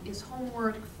 that is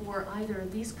homework for either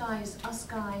these guys, us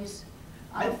guys,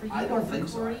 for you I or don't for think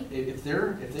so. Cory? If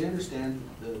they understand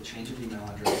the change of email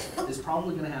address is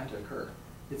probably gonna have to occur.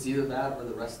 It's either that or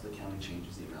the rest of the county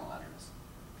changes email address.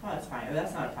 Well, that's fine,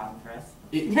 that's not a problem for us.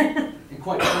 And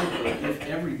quite frankly, if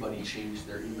everybody changed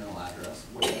their email address,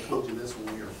 what I told you this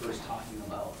when we were first talking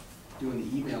about doing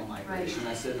the email migration,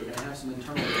 I said we're gonna have some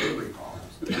internal delivery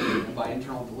problems. And by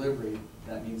internal delivery,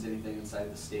 that means anything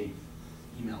inside the state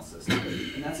email system.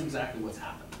 And that's exactly what's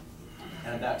happened.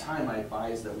 And at that time, I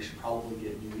advised that we should probably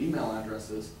get new email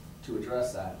addresses to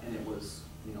address that, and it was,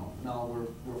 no,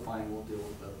 we're fine, we'll deal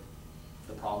with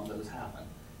the problem that has happened.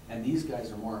 And these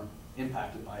guys are more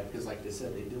impacted by it, because like they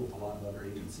said, they deal with a lot of other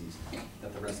agencies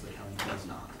that the rest of the county does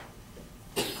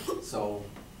not. So,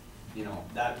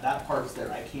 that part's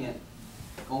there, I can't,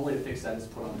 the only way to fix that is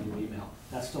put on a new email.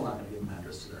 That's still not gonna give them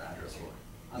address to their address book,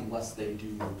 unless they do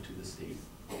move to the state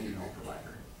email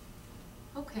provider.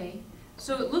 Okay,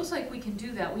 so it looks like we can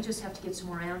do that, we just have to get some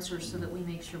more answers so that we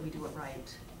make sure we do it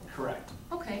right. Correct.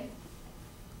 Okay,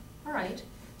 all right,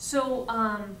 so,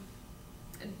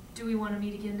 do we wanna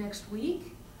meet again next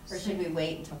week? Or should we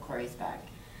wait until Cory's back?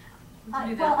 We can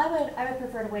do Well, that. I would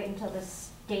prefer to wait until the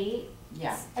state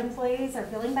Yeah. employees are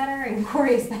feeling better and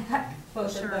Cory's back,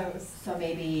 both Sure. of those. So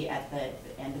maybe at the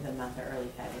end of the month or early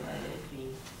February would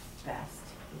be best,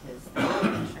 because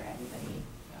I'm sure everybody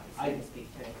I- is going to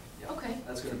speak to it. Yeah, Okay.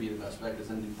 That's gonna be the best bet, because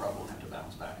then you probably won't have to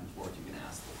bounce back and forth, you can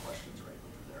ask the questions right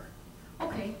over there.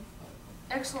 Okay,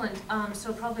 excellent,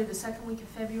 so probably the second week of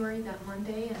February, that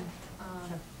Monday, and,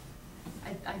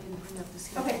 I didn't bring up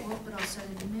the Okay. schedule, but I'll send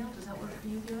an email, does that work for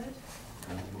you, Garrett?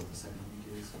 I don't know what the second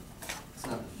week is. It's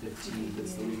not the 15th,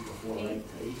 it's the week before, right?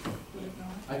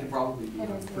 I could probably be, It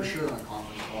is for the- sure, on a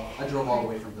conference call. I drove all the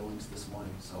way from Billings this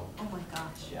morning, so, Oh my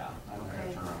gosh. yeah, I don't have Okay.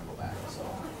 to turn around and go back, so.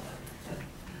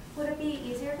 Would it be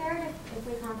easier, Garrett, if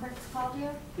we conference called you?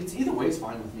 It's either way is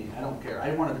fine with me, I don't care.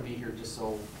 I wanted to be here just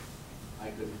so I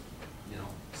could,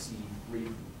 see,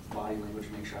 read body language,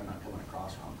 make sure I'm not coming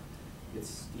across wrong.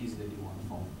 It's easy to do on the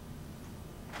phone.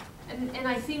 And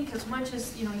I think as much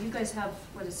as, you know, you guys have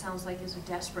what it sounds like is a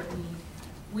desperate need,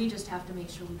 we just have to make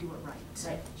sure we do it right.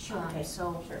 Right, sure, okay,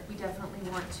 So sure. we definitely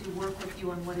want to work with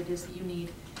you on what it is that you need.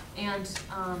 And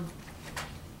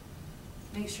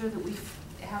make sure that we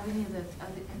have any of the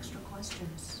extra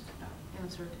questions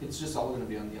answered. It's just all gonna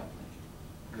be on the uplink.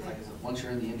 Because like I said, once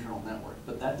you're in the internal network,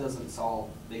 but that doesn't solve,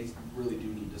 they really do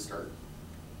need to start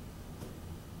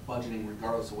budgeting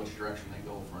regardless of which direction they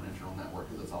go for an internal network,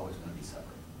 because it's always gonna be separate.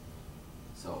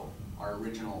 So our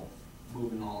original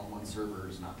moving all on one server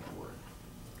is not gonna work.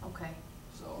 Okay,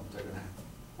 So they're gonna,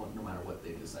 no matter what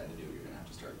they decide to do, you're gonna have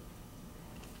to start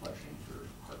budgeting for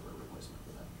hardware replacement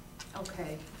for that.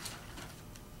 okay.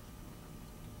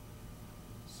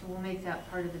 So we'll make that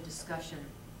part of the discussion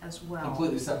as well.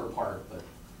 Completely separate part, but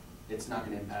it's not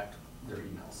gonna impact their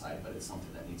email side, but it's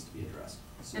something that needs to be addressed.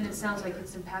 And it sounds like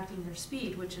it's impacting their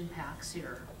speed, which impacts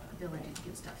your ability to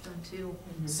get stuff done too.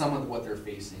 Some of what they're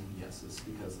facing, yes, is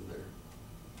because of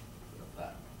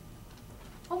that.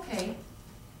 Okay.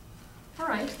 All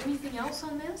right, anything else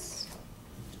on this?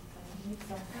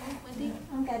 No, Wendy?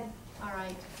 I'm good. All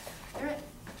right. Eric,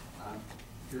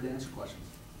 Here to answer questions.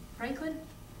 Franklin?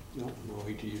 No, we'll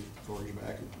wait till you forge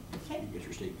back and Okay. you get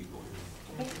your state people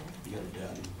in. Okay. You got it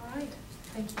done. All right,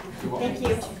 thank you. You're welcome. Thank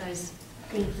you. You guys.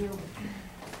 Thank you.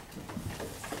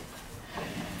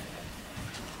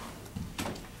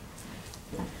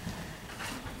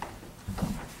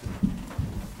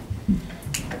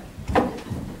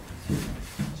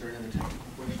 Is there any other technical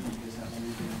question you guys have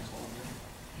anything else while I'm there?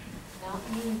 Not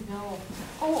me, no.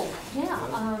 Oh,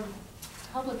 yeah,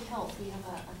 public health, we have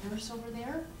a nurse over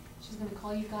there. She's gonna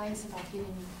call you guys about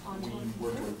getting onto We a worked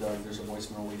computer. with Doug, there's a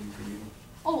voicemail waiting for you.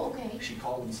 Oh, okay. She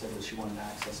called and said that she wanted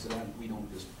access to that. We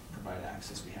don't just provide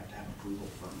access, we have to have approval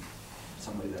from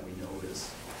somebody that we know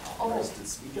is authorized to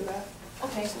speak of that.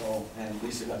 Okay. So, and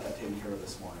Lisa got that taken care of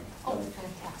this morning. Oh, Doug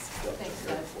fantastic. got Thanks,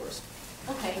 that Doug. for us.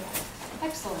 Okay,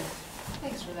 excellent.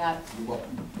 Thanks for that. You're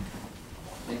welcome.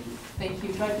 Thank you. Thank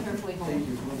you. Drive carefully home. Thank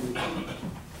you.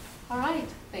 All right,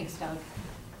 thanks, Doug.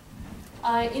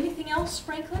 Anything else,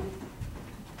 Franklin?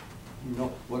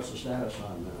 No, what's the status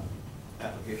on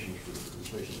applications for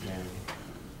replacement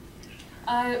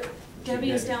man?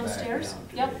 Debbie is Debbie's back downstairs. down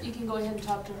Yep, today. you can go ahead and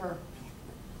talk to her.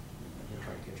 I'll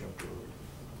try to catch up to her.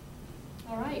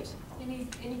 All right,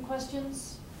 any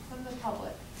questions from the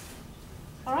public?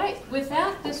 All right, with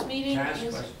that, this meeting Can I ask a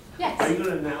is. question? Yes. Are you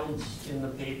gonna announce in the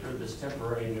paper this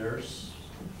temporary nurse?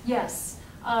 Yes,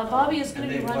 Bobby is gonna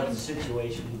be And then running. what's the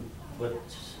situation,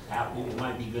 what's happening, it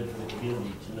might be good for the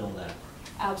community to know that.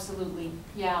 Absolutely,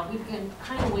 yeah, we've been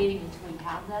kind of waiting until we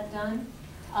have that done.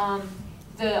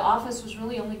 The office was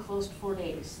really only closed 4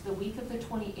 days. The week of the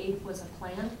 28th was a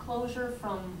planned closure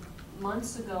from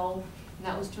months ago, and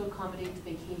that was to accommodate the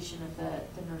vacation of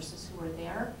the nurses who were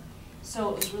there. So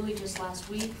it was really just last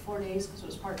week, 4 days, because it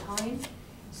was part-time.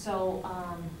 So,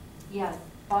 yeah,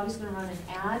 Bobby's gonna run an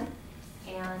ad,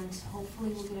 and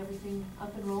hopefully we'll get everything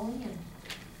up and rolling and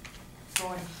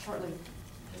going shortly.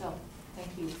 So, thank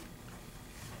you.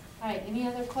 All right, any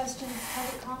other questions,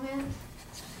 public comment?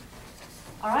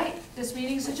 All right, this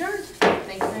meeting's adjourned.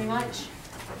 Thank you very much.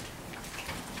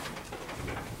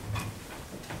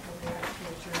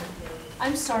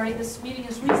 I'm sorry, this meeting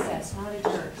is recessed, not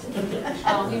adjourned.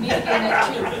 We meet again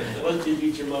at 2. Once you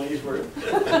get your money's worth.